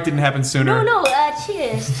 I'm sorry it didn't happen sooner. No, cheers.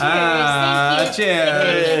 Cheers. Thank you.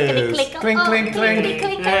 Cheers. Click, Clink, clink, clink. click,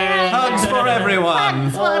 click. Hugs for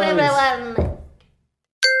everyone. Hugs for everyone.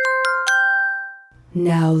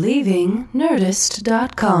 Now leaving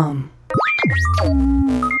Nerdist.com.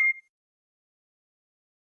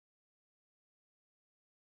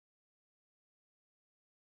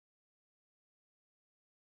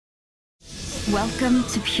 Welcome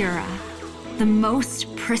to Pura, the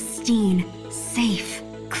most pristine, safe,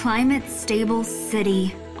 climate-stable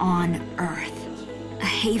city on Earth. A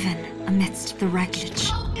haven amidst the wreckage.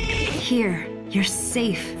 Here, you're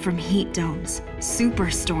safe from heat domes,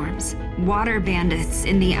 superstorms, water bandits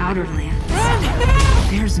in the outer lands.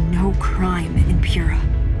 There's no crime in Pura.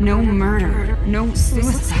 No murder, no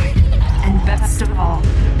suicide. And best of all,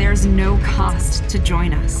 there's no cost to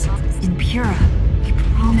join us. In Pura, we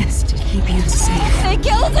promise to keep you safe. They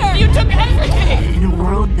killed her! You took everything! In a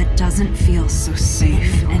world that doesn't feel so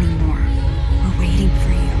safe anymore, we're waiting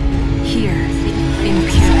for you. Here, in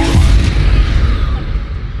Pura.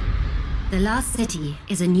 The Last City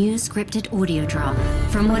is a new scripted audio drama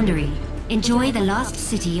from Wondery. Enjoy The Last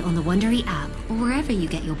City on the Wondery app or wherever you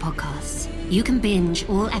get your podcasts. You can binge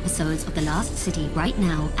all episodes of The Last City right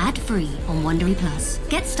now, ad-free on Wondery Plus.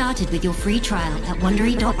 Get started with your free trial at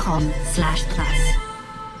Wondery.com/plus.